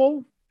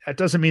shameful. That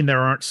doesn't mean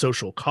there aren't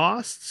social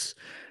costs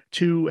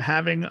to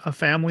having a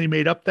family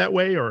made up that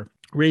way or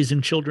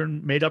raising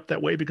children made up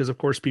that way, because of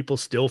course people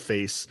still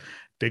face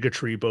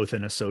bigotry both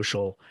in a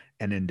social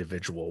and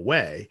individual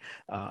way.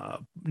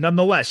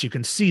 Nonetheless, you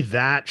can see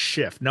that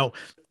shift. Now,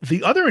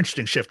 the other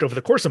interesting shift over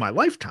the course of my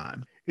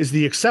lifetime is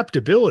the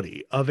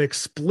acceptability of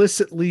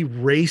explicitly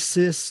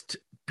racist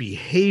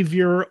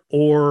behavior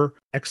or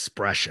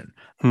expression.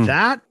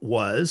 That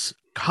was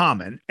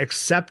common,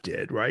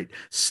 accepted, right?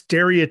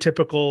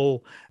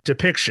 Stereotypical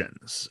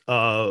depictions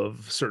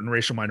of certain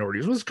racial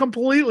minorities was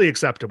completely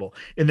acceptable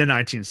in the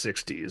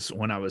 1960s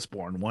when I was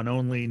born. One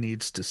only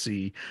needs to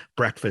see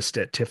Breakfast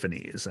at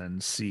Tiffany's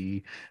and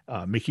see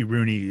Mickey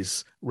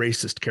Rooney's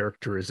racist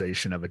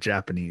characterization of a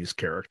Japanese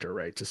character,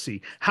 right? To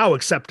see how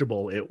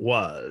acceptable it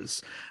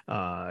was.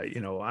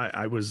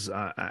 I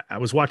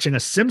was watching a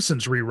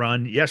Simpsons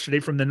rerun yesterday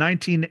from the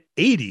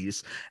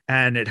 1980s,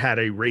 and it had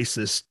a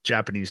racist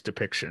Japanese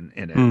depiction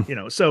in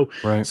it. So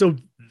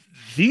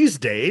these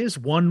days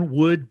one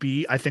would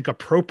be, I think,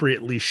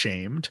 appropriately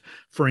shamed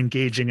for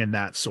engaging in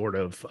that sort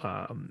of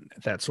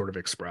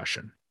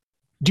expression.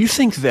 Do you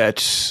think that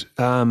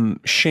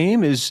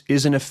shame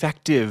is an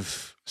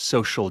effective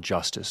social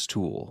justice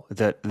tool?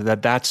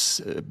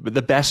 That's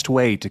the best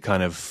way to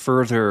kind of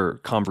further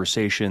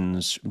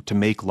conversations, to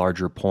make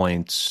larger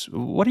points?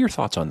 What are your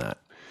thoughts on that?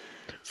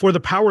 For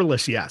the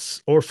powerless,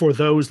 yes. Or for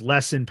those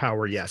less in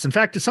power, yes. In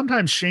fact,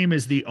 sometimes shame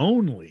is the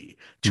only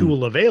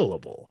tool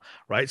available,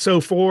 right? So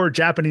for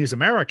Japanese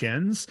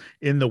Americans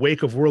in the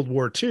wake of World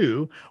War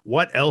II,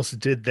 what else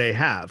did they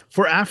have?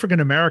 For African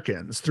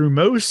Americans, through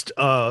most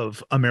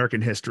of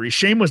American history,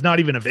 shame was not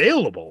even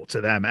available to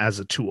them as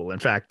a tool. In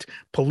fact,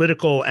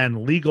 political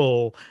and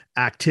legal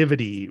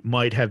activity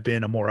might have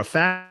been a more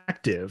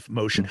effective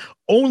motion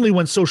only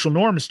when social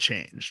norms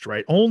changed,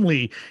 right?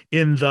 Only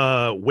in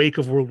the wake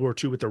of World War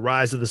II with the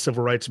rise of the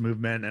civil rights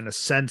movement and a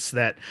sense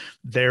that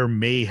there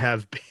may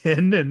have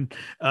been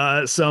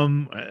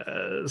some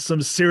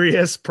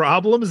serious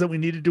problems that we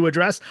needed to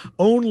address.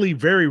 Only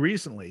very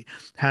recently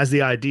has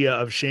the idea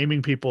of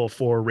shaming people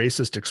for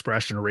racist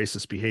expression or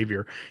racist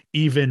behavior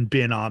even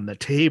been on the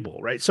table,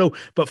 right? So,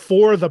 but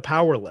for the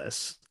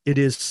powerless, it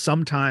is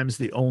sometimes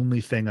the only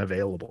thing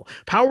available.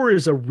 Power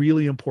is a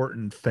really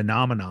important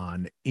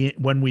phenomenon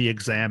when we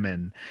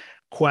examine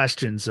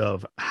questions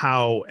of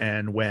how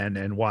and when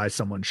and why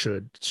someone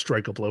should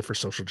strike a blow for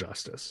social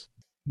justice.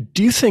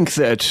 Do you think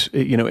that,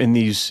 in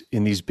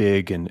these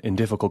big and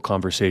difficult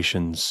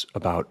conversations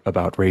about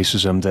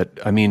racism, that,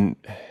 I mean,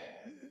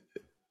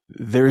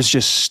 there's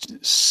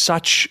just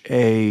such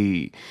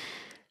a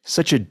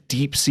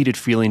deep-seated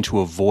feeling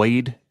to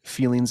avoid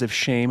feelings of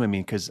shame? I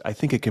mean, because I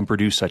think it can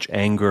produce such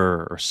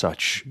anger or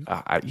such,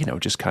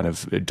 just kind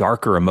of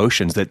darker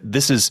emotions that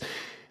this is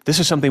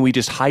something we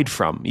just hide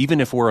from.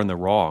 Even if we're in the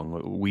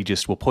wrong,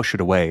 we'll push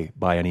it away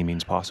by any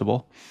means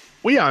possible.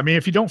 Well, yeah, I mean,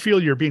 if you don't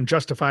feel you're being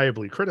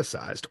justifiably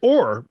criticized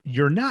or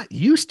you're not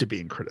used to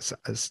being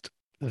criticized,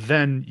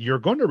 then you're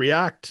going to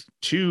react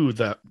to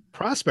the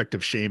prospect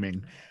of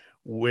shaming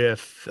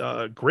with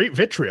great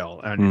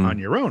vitriol on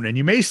your own. And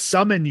you may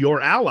summon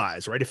your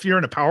allies, right? If you're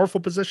in a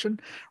powerful position,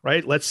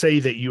 right? Let's say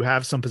that you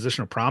have some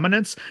position of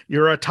prominence,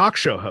 you're a talk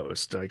show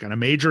host, like on a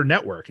major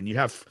network, and you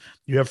have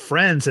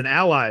friends and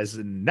allies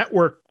and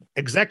network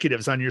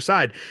executives on your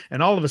side.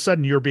 And all of a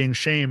sudden you're being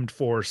shamed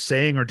for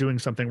saying or doing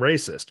something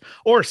racist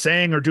or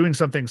saying or doing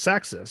something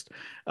sexist.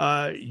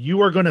 You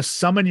are going to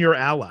summon your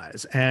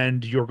allies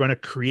and you're going to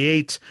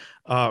create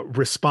a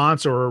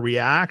response or a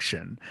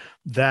reaction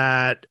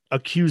that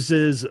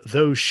accuses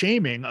those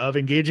shaming of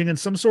engaging in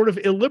some sort of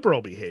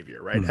illiberal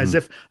behavior, right? As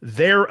if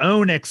their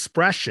own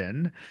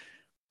expression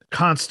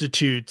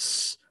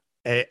constitutes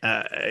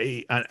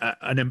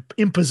an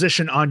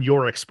imposition on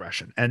your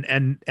expression,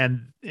 and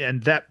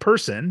that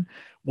person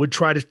would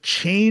try to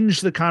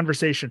change the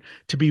conversation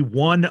to be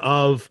one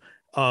of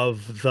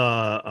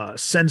the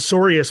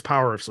censorious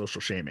power of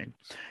social shaming,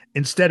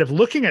 instead of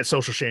looking at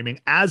social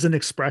shaming as an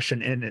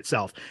expression in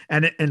itself,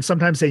 and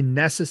sometimes a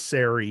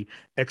necessary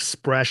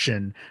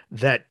expression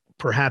that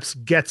perhaps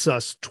gets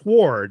us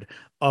toward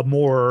a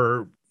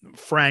more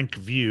frank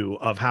view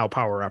of how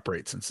power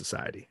operates in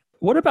society.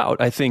 What about,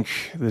 I think,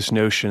 this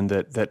notion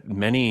that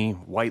many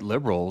white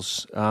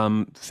liberals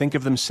think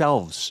of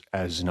themselves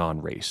as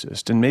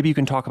non-racist? And maybe you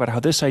can talk about how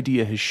this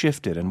idea has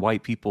shifted and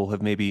white people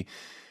have maybe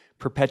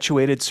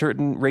perpetuated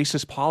certain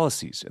racist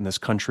policies in this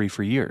country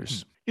for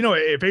years.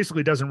 It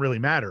basically doesn't really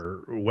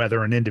matter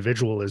whether an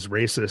individual is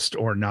racist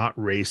or not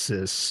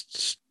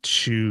racist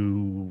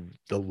to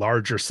the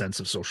larger sense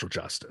of social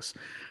justice.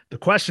 The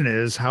question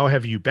is, how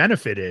have you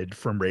benefited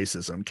from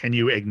racism? Can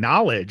you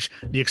acknowledge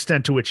the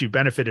extent to which you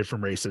benefited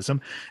from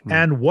racism?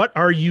 And what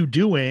are you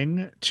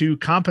doing to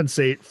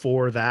compensate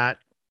for that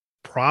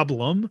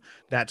problem,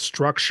 that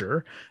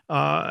structure,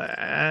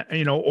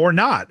 or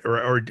not,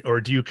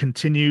 or do you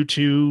continue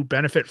to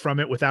benefit from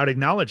it without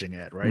acknowledging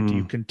it, right? Do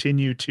you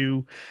continue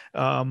to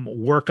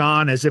work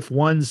on as if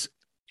one's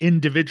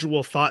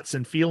individual thoughts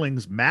and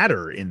feelings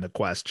matter in the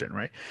question,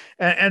 right?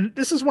 And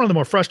this is one of the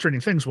more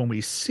frustrating things when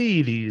we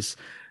see these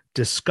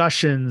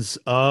discussions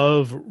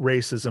of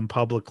racism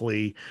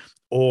publicly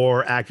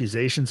or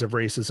accusations of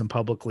racism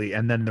publicly,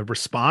 and then the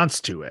response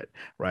to it,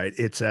 right?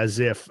 It's as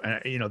if,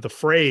 the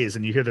phrase,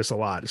 and you hear this a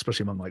lot,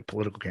 especially among like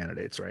political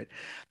candidates, right?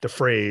 The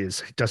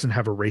phrase doesn't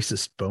have a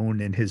racist bone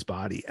in his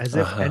body, as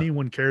if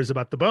anyone cares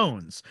about the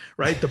bones,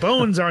 right? The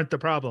bones aren't the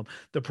problem.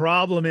 The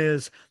problem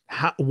is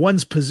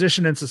one's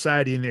position in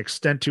society and the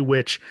extent to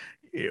which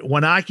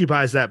one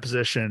occupies that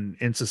position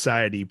in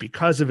society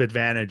because of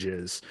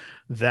advantages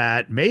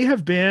that may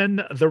have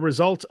been the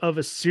result of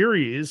a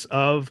series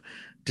of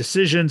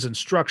decisions and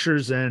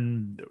structures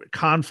and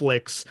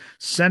conflicts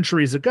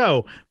centuries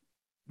ago,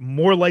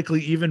 more likely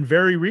even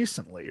very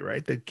recently,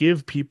 right? That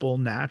give people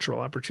natural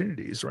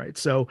opportunities, right?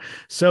 So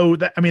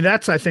that,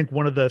 that's, I think,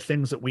 one of the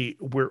things that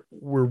we're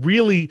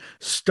really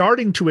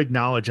starting to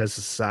acknowledge as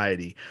a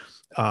society,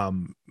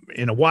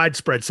 in a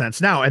widespread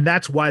sense now, and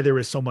that's why there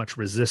is so much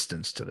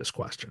resistance to this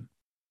question.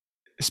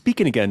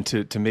 Speaking again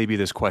to maybe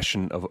this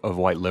question of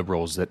white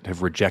liberals that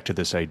have rejected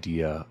this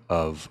idea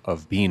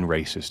of being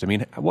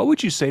racist, what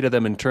would you say to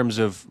them in terms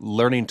of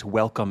learning to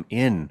welcome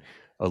in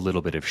a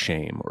little bit of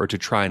shame or to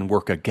try and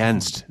work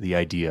against the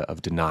idea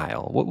of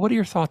denial? What are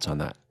your thoughts on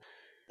that?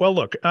 Well,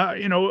 look,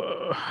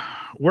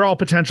 we're all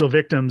potential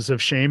victims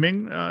of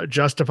shaming,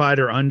 justified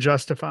or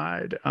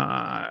unjustified.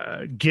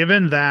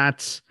 Given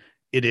that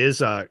it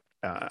is a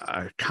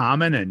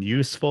common and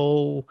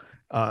useful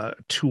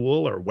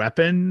tool or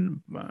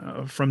weapon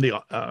from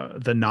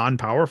the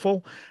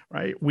non-powerful,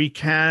 right? We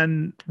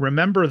can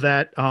remember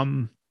that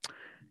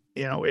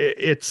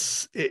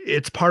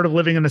it's part of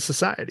living in a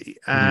society,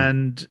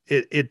 and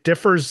it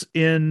differs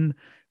in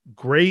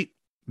great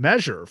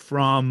measure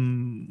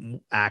from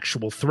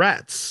actual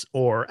threats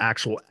or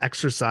actual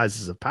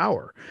exercises of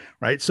power,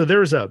 right? So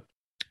there's a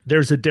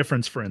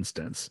difference, for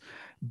instance,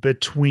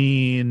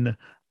 between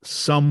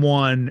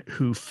someone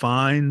who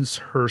finds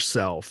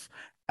herself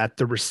at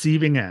the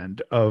receiving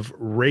end of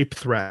rape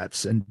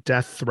threats and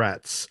death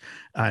threats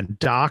and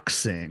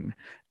doxing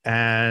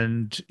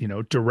and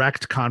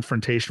direct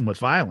confrontation with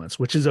violence,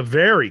 which is a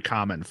very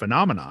common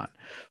phenomenon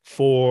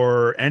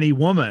for any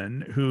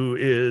woman who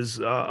is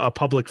a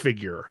public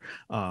figure,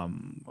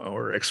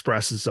 or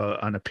expresses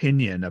an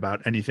opinion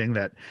about anything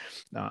that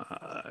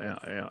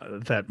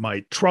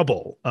might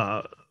trouble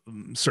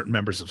certain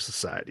members of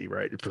society,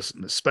 right?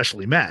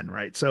 Especially men,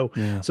 right? So,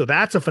 Yeah. so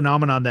that's a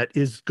phenomenon that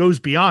goes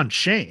beyond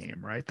shame,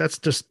 right?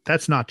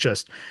 That's not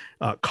just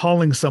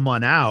calling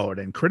someone out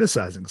and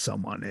criticizing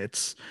someone.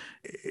 It's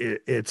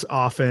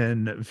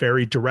often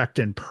very direct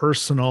and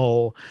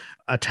personal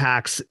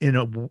attacks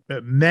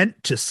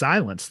meant to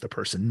silence the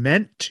person,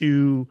 meant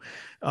to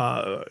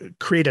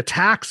create a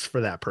tax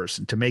for that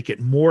person, to make it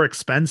more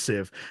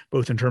expensive,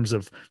 both in terms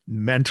of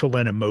mental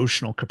and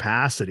emotional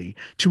capacity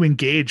to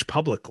engage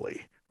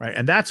publicly. Right.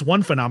 And that's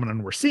one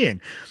phenomenon we're seeing.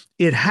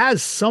 It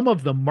has some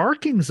of the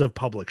markings of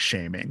public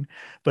shaming,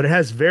 but it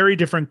has very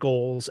different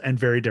goals and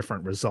very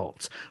different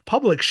results.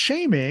 Public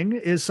shaming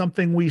is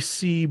something we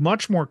see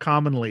much more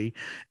commonly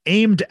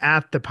aimed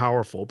at the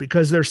powerful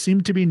because there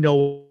seem to be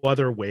no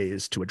other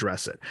ways to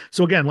address it.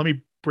 So again, let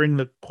me bring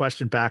the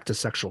question back to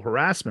sexual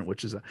harassment,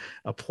 which is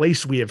a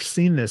place we have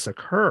seen this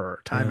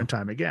occur time and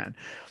time again.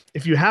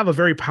 If you have a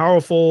very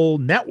powerful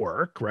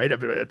network, right,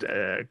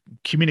 a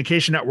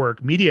communication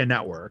network, media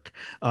network,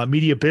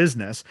 media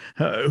business,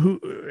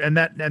 and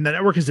the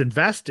network has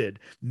invested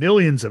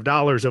millions of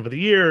dollars over the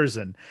years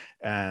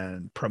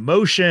and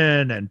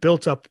promotion and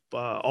built up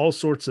all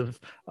sorts of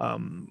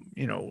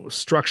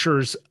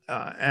structures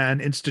and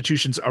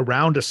institutions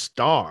around a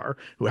star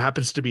who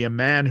happens to be a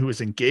man who is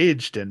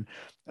engaged in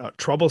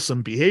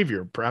troublesome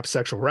behavior, perhaps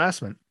sexual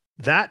harassment,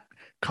 that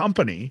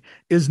company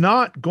is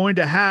not going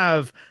to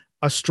have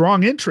a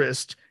strong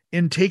interest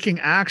in taking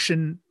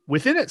action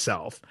within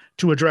itself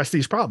to address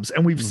these problems.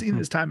 And we've seen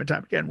this time and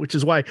time again, which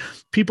is why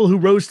people who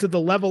rose to the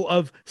level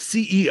of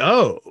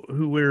CEO,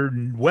 who were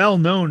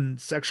well-known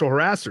sexual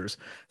harassers,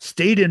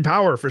 stayed in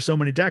power for so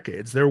many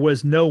decades. There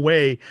was no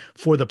way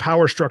for the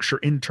power structure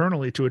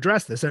internally to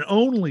address this. And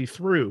only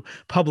through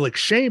public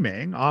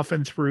shaming,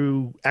 often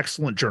through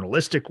excellent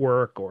journalistic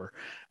work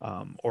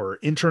or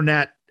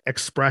internet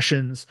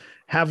expressions,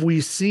 have we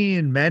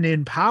seen men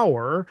in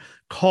power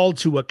called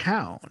to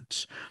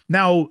account.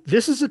 Now,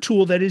 this is a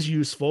tool that is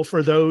useful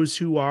for those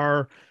who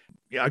are,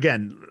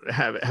 again,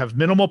 have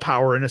minimal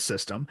power in a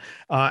system,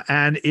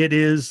 and it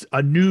is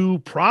a new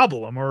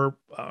problem or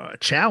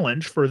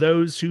challenge for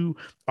those who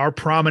are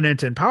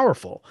prominent and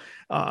powerful.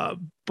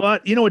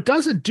 But it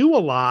doesn't do a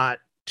lot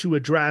to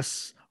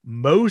address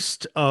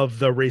most of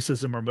the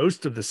racism or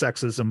most of the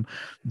sexism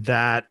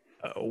that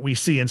we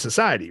see in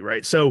society,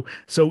 right? So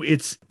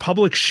it's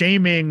public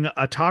shaming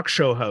a talk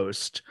show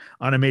host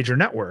on a major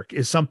network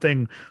is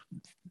something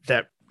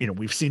that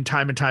we've seen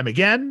time and time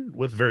again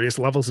with various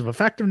levels of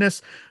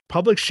effectiveness.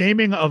 Public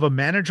shaming of a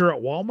manager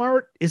at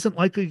Walmart isn't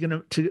likely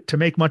going to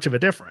make much of a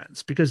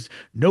difference because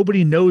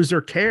nobody knows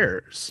or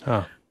cares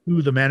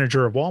who the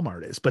manager of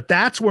Walmart is. But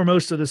that's where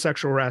most of the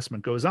sexual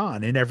harassment goes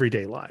on in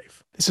everyday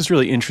life. This is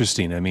really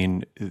interesting. I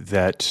mean,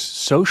 that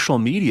social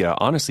media,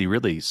 honestly,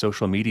 really,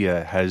 social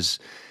media has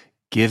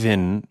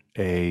given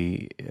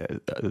the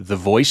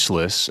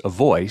voiceless a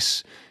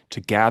voice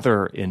to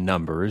gather in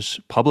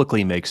numbers,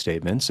 publicly make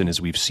statements, and as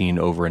we've seen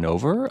over and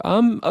over,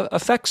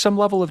 affect some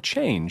level of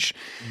change.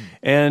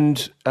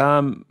 And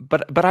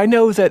but I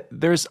know that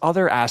there's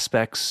other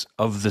aspects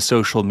of the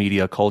social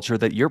media culture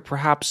that you're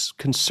perhaps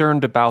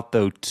concerned about,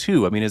 though,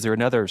 too. I mean, is there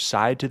another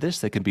side to this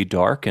that can be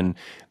dark and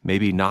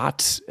maybe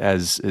not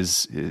as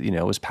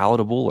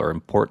palatable or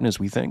important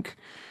as we think?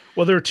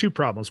 Well, there are two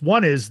problems.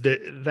 One is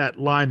that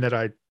line that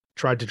I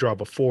tried to draw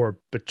before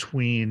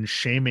between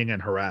shaming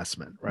and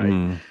harassment,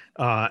 right?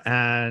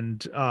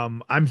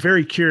 I'm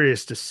very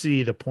curious to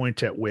see the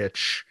point at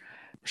which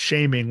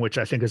shaming, which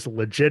I think is a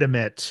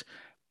legitimate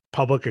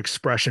public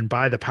expression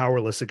by the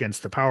powerless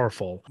against the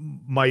powerful,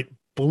 might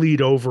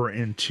bleed over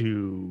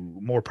into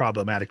more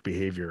problematic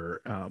behavior,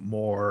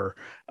 more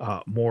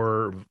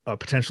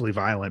potentially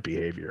violent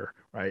behavior,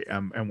 right?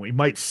 And we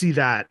might see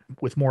that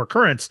with more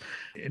occurrence,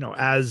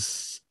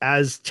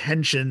 as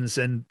tensions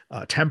and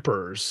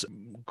tempers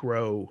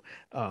grow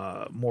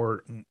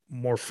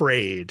more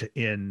frayed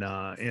in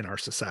our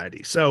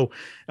society. So,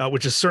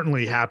 which is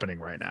certainly happening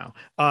right now.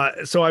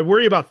 So I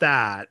worry about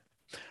that.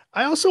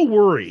 I also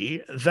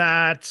worry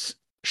that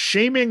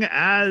shaming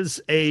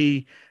as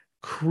a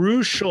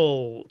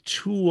crucial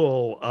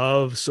tool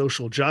of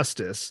social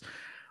justice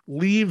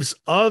leaves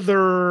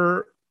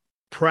other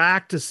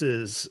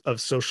practices of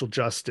social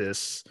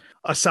justice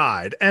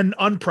aside and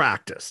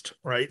unpracticed,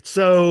 right?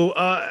 So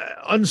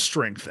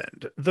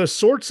unstrengthened, the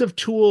sorts of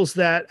tools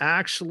that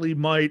actually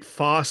might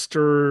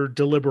foster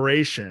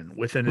deliberation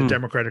within a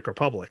democratic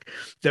republic,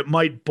 that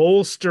might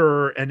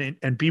bolster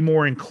and be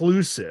more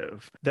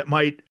inclusive, that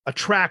might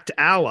attract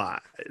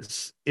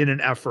allies in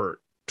an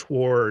effort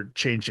toward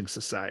changing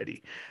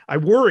society. I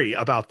worry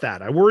about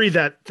that. I worry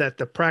that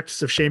the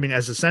practice of shaming,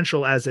 as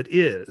essential as it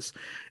is,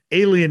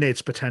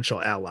 alienates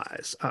potential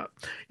allies. I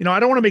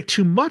don't want to make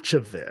too much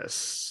of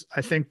this.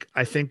 I think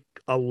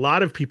a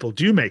lot of people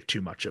do make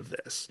too much of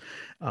this.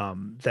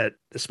 That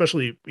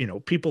especially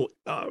people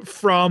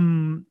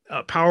from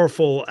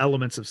powerful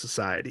elements of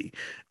society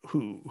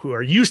who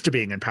are used to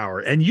being in power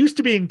and used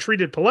to being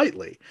treated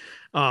politely,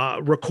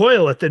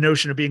 recoil at the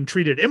notion of being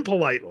treated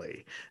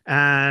impolitely,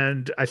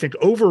 and I think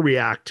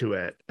overreact to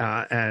it,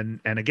 and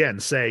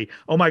again say,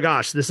 "Oh my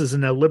gosh, this is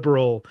an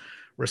illiberal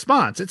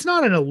response." It's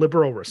not an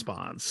illiberal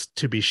response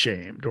to be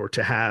shamed or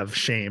to have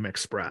shame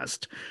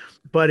expressed,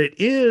 but it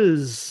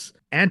is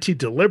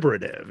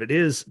anti-deliberative. It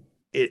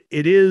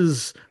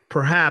is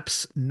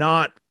perhaps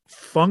not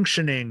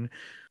functioning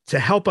to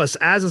help us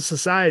as a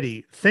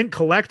society think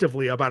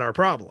collectively about our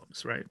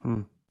problems, right?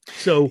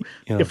 So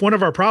if one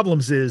of our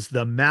problems is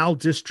the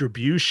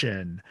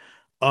maldistribution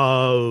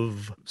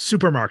of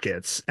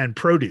supermarkets and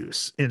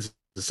produce in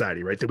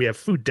society, right, that we have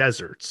food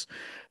deserts,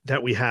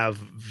 that we have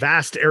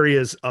vast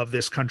areas of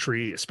this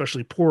country,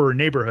 especially poorer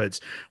neighborhoods,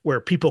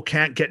 where people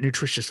can't get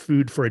nutritious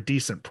food for a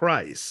decent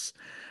price.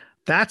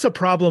 That's a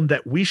problem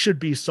that we should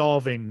be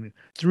solving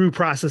through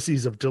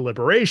processes of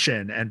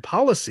deliberation and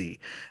policy.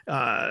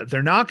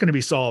 They're not going to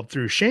be solved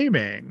through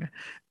shaming.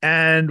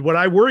 And what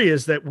I worry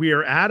is that we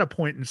are at a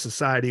point in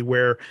society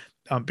where,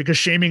 because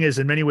shaming is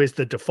in many ways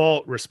the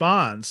default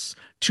response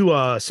to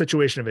a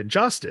situation of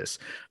injustice,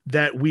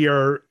 that we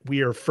are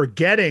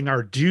forgetting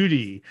our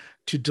duty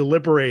to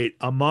deliberate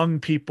among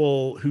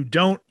people who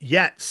don't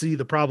yet see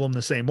the problem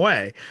the same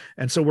way.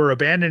 And so we're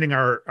abandoning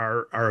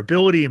our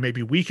ability and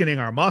maybe weakening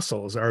our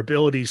muscles, our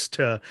abilities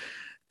to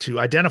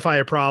identify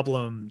a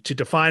problem, to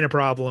define a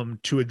problem,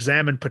 to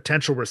examine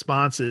potential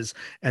responses,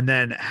 and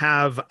then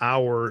have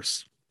our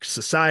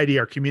society,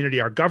 our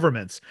community, our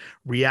governments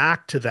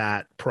react to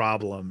that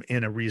problem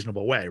in a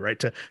reasonable way, right?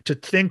 To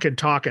think and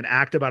talk and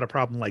act about a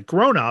problem like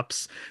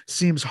grown-ups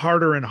seems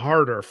harder and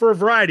harder for a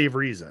variety of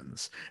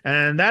reasons.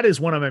 And that is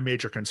one of my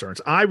major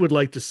concerns. I would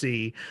like to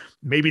see,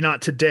 maybe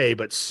not today,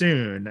 but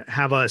soon,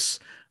 have us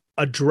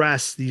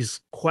address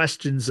these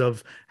questions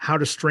of how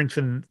to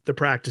strengthen the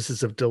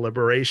practices of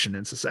deliberation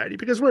in society,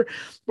 because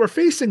we're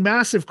facing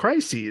massive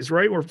crises,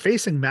 right? We're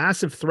facing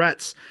massive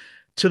threats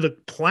to the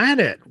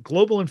planet,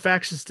 global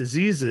infectious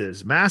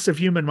diseases, massive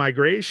human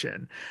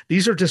migration.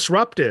 These are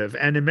disruptive,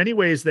 and in many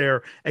ways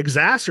they're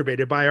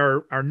exacerbated by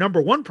our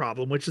number one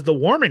problem, which is the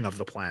warming of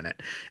the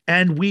planet.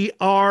 And we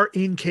are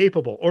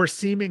incapable, or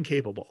seem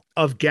incapable,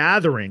 of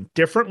gathering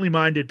differently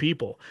minded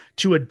people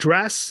to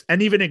address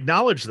and even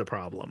acknowledge the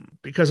problem,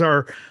 because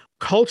our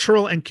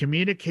cultural and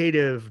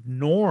communicative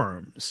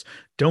norms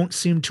don't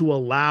seem to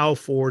allow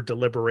for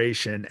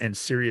deliberation and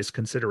serious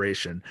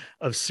consideration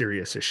of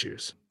serious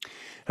issues.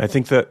 I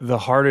think that the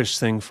hardest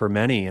thing for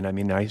many, and I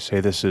mean, I say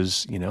this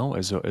as,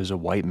 as a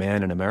white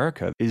man in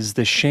America, is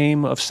the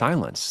shame of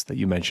silence that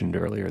you mentioned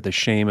earlier, the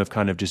shame of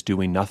kind of just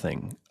doing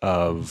nothing,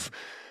 of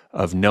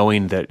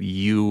knowing that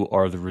you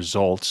are the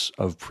results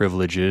of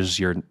privileges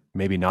you're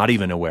maybe not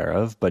even aware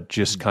of, but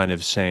just kind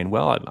of saying,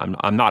 well,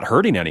 I'm not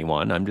hurting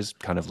anyone. I'm just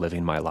kind of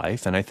living my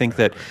life. And I think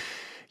that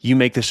you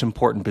make this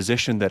important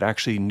position that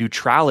actually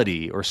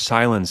neutrality or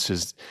silence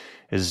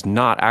is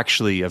not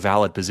actually a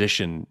valid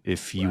position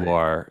if you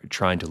are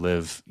trying to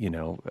live,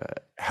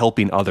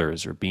 helping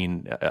others or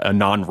being a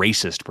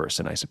non-racist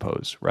person, I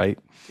suppose, right?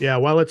 Yeah,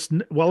 while it's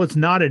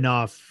not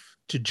enough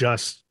to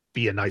just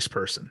be a nice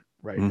person,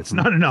 right? Mm-hmm. It's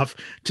not enough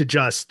to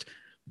just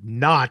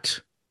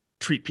not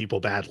treat people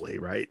badly,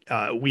 right?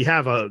 We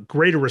have a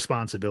greater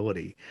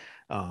responsibility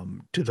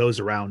to those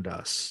around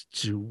us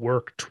to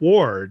work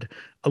toward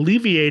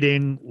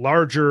alleviating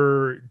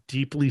larger,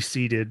 deeply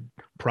seated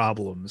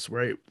problems,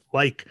 right?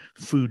 Like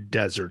food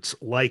deserts,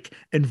 like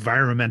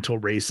environmental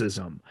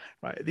racism,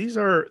 right? These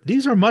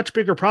are much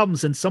bigger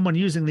problems than someone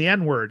using the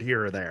N-word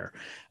here or there,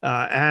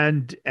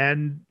 and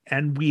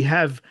we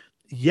have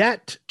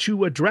yet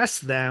to address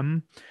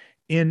them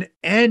in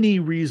any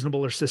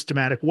reasonable or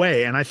systematic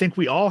way. And I think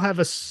we all have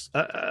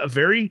a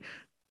very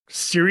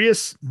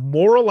serious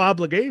moral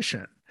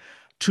obligation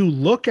to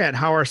look at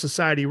how our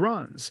society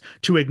runs,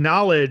 to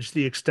acknowledge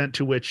the extent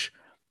to which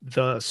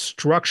the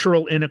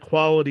structural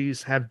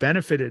inequalities have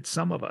benefited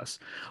some of us.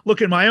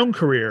 Look, in my own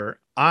career,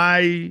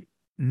 I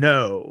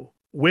know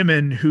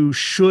women who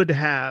should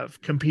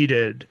have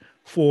competed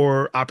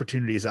for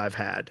opportunities I've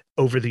had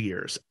over the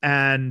years,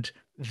 and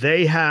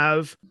they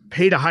have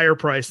paid a higher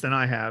price than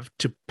I have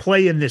to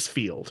play in this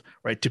field,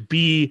 right? To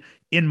be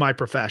in my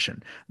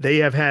profession. They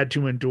have had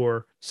to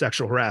endure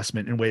sexual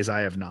harassment in ways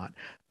I have not.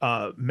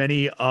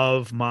 Many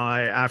of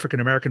my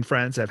African-American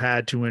friends have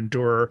had to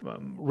endure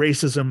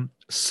racism,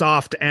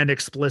 soft and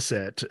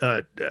explicit,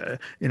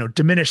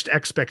 diminished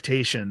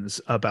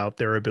expectations about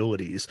their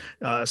abilities,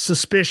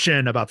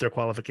 suspicion about their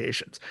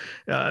qualifications.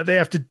 They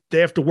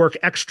have to work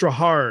extra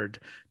hard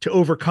to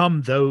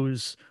overcome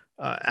those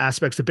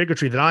aspects of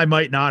bigotry that I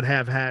might not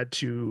have had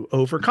to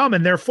overcome.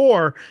 And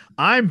therefore,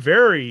 I'm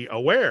very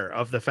aware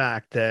of the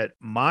fact that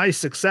my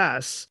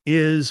success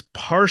is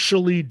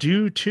partially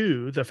due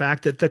to the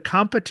fact that the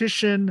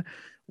competition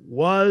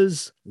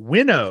was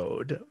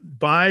winnowed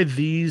by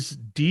these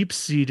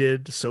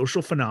deep-seated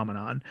social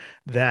phenomenon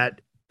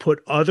that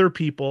put other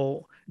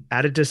people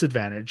at a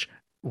disadvantage,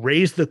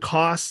 raised the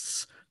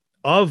costs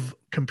of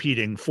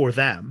competing for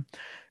them,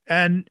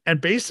 and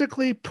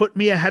basically put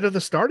me ahead of the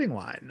starting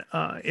line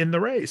in the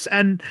race.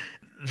 And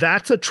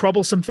that's a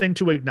troublesome thing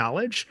to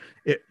acknowledge.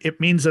 It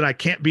means that I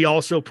can't be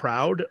also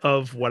proud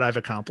of what I've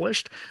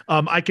accomplished.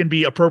 I can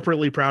be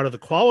appropriately proud of the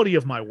quality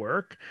of my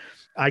work.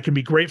 I can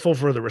be grateful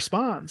for the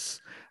response.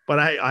 But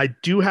I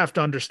do have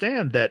to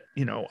understand that,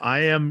 I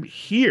am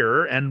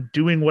here and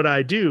doing what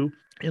I do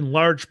in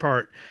large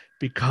part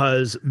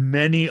because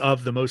many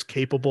of the most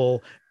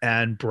capable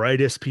and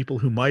brightest people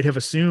who might have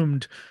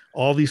assumed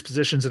all these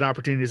positions and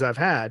opportunities I've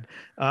had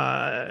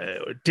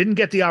didn't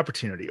get the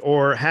opportunity,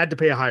 or had to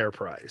pay a higher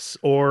price,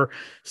 or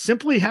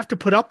simply have to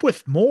put up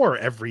with more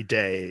every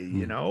day,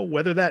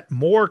 whether that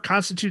more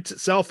constitutes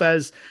itself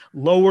as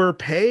lower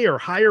pay or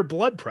higher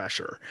blood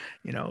pressure.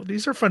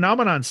 These are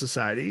phenomenon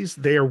societies.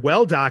 They are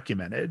well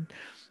documented.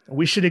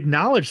 We should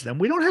acknowledge them.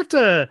 We don't have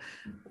to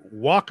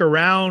walk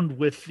around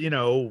with,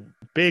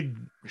 big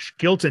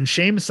guilt and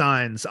shame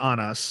signs on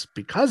us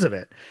because of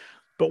it.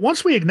 But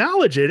once we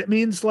acknowledge it, it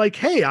means like,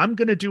 hey, I'm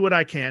going to do what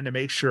I can to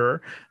make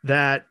sure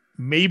that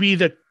maybe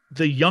the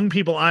young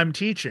people I'm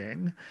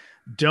teaching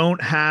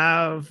don't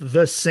have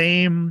the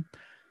same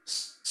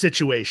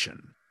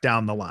situation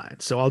down the line.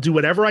 So I'll do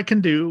whatever I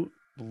can do,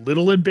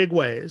 little and big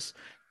ways,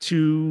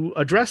 to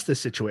address this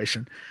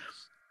situation.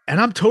 And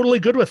I'm totally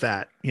good with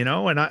that,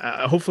 and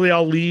hopefully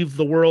I'll leave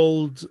the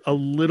world a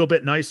little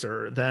bit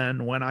nicer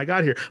than when I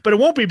got here. But it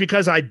won't be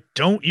because I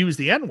don't use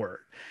the N-word.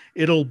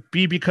 It'll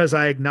be because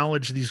I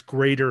acknowledge these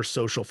greater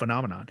social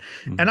phenomenon.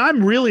 Mm-hmm. And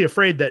I'm really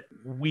afraid that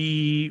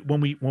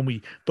when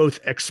we both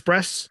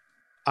express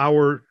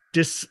our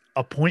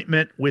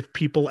disappointment with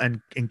people and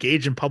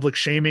engage in public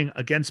shaming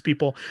against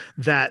people,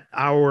 that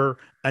our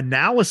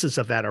analysis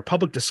of that, our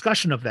public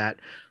discussion of that,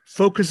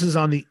 focuses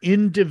on the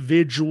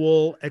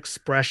individual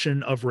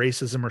expression of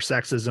racism or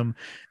sexism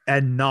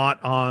and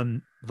not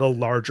on the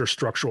larger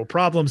structural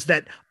problems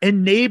that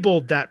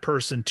enabled that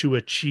person to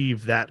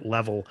achieve that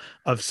level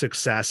of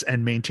success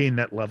and maintain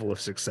that level of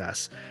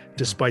success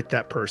despite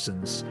that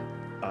person's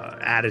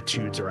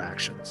attitudes or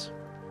actions.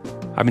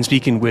 I've been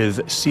speaking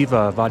with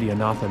Siva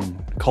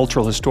Vaidhyanathan,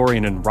 cultural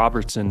historian and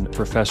Robertson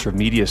Professor of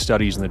Media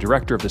Studies and the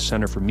director of the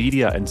Center for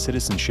Media and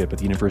Citizenship at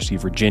the University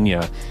of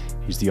Virginia.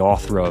 He's the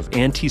author of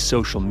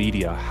Anti-Social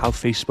Media, How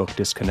Facebook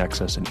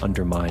Disconnects Us and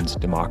Undermines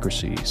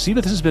Democracy.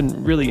 Siva, this has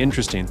been really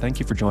interesting.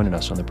 Thank you for joining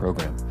us on the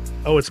program.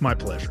 Oh, it's my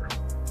pleasure.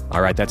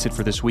 All right, that's it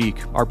for this week.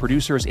 Our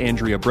producer is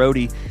Andrea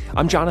Brody.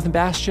 I'm Jonathan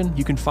Bastian.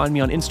 You can find me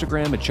on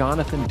Instagram at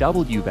Jonathan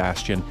W.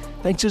 Bastian.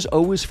 Thanks as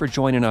always for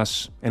joining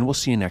us, and we'll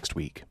see you next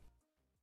week.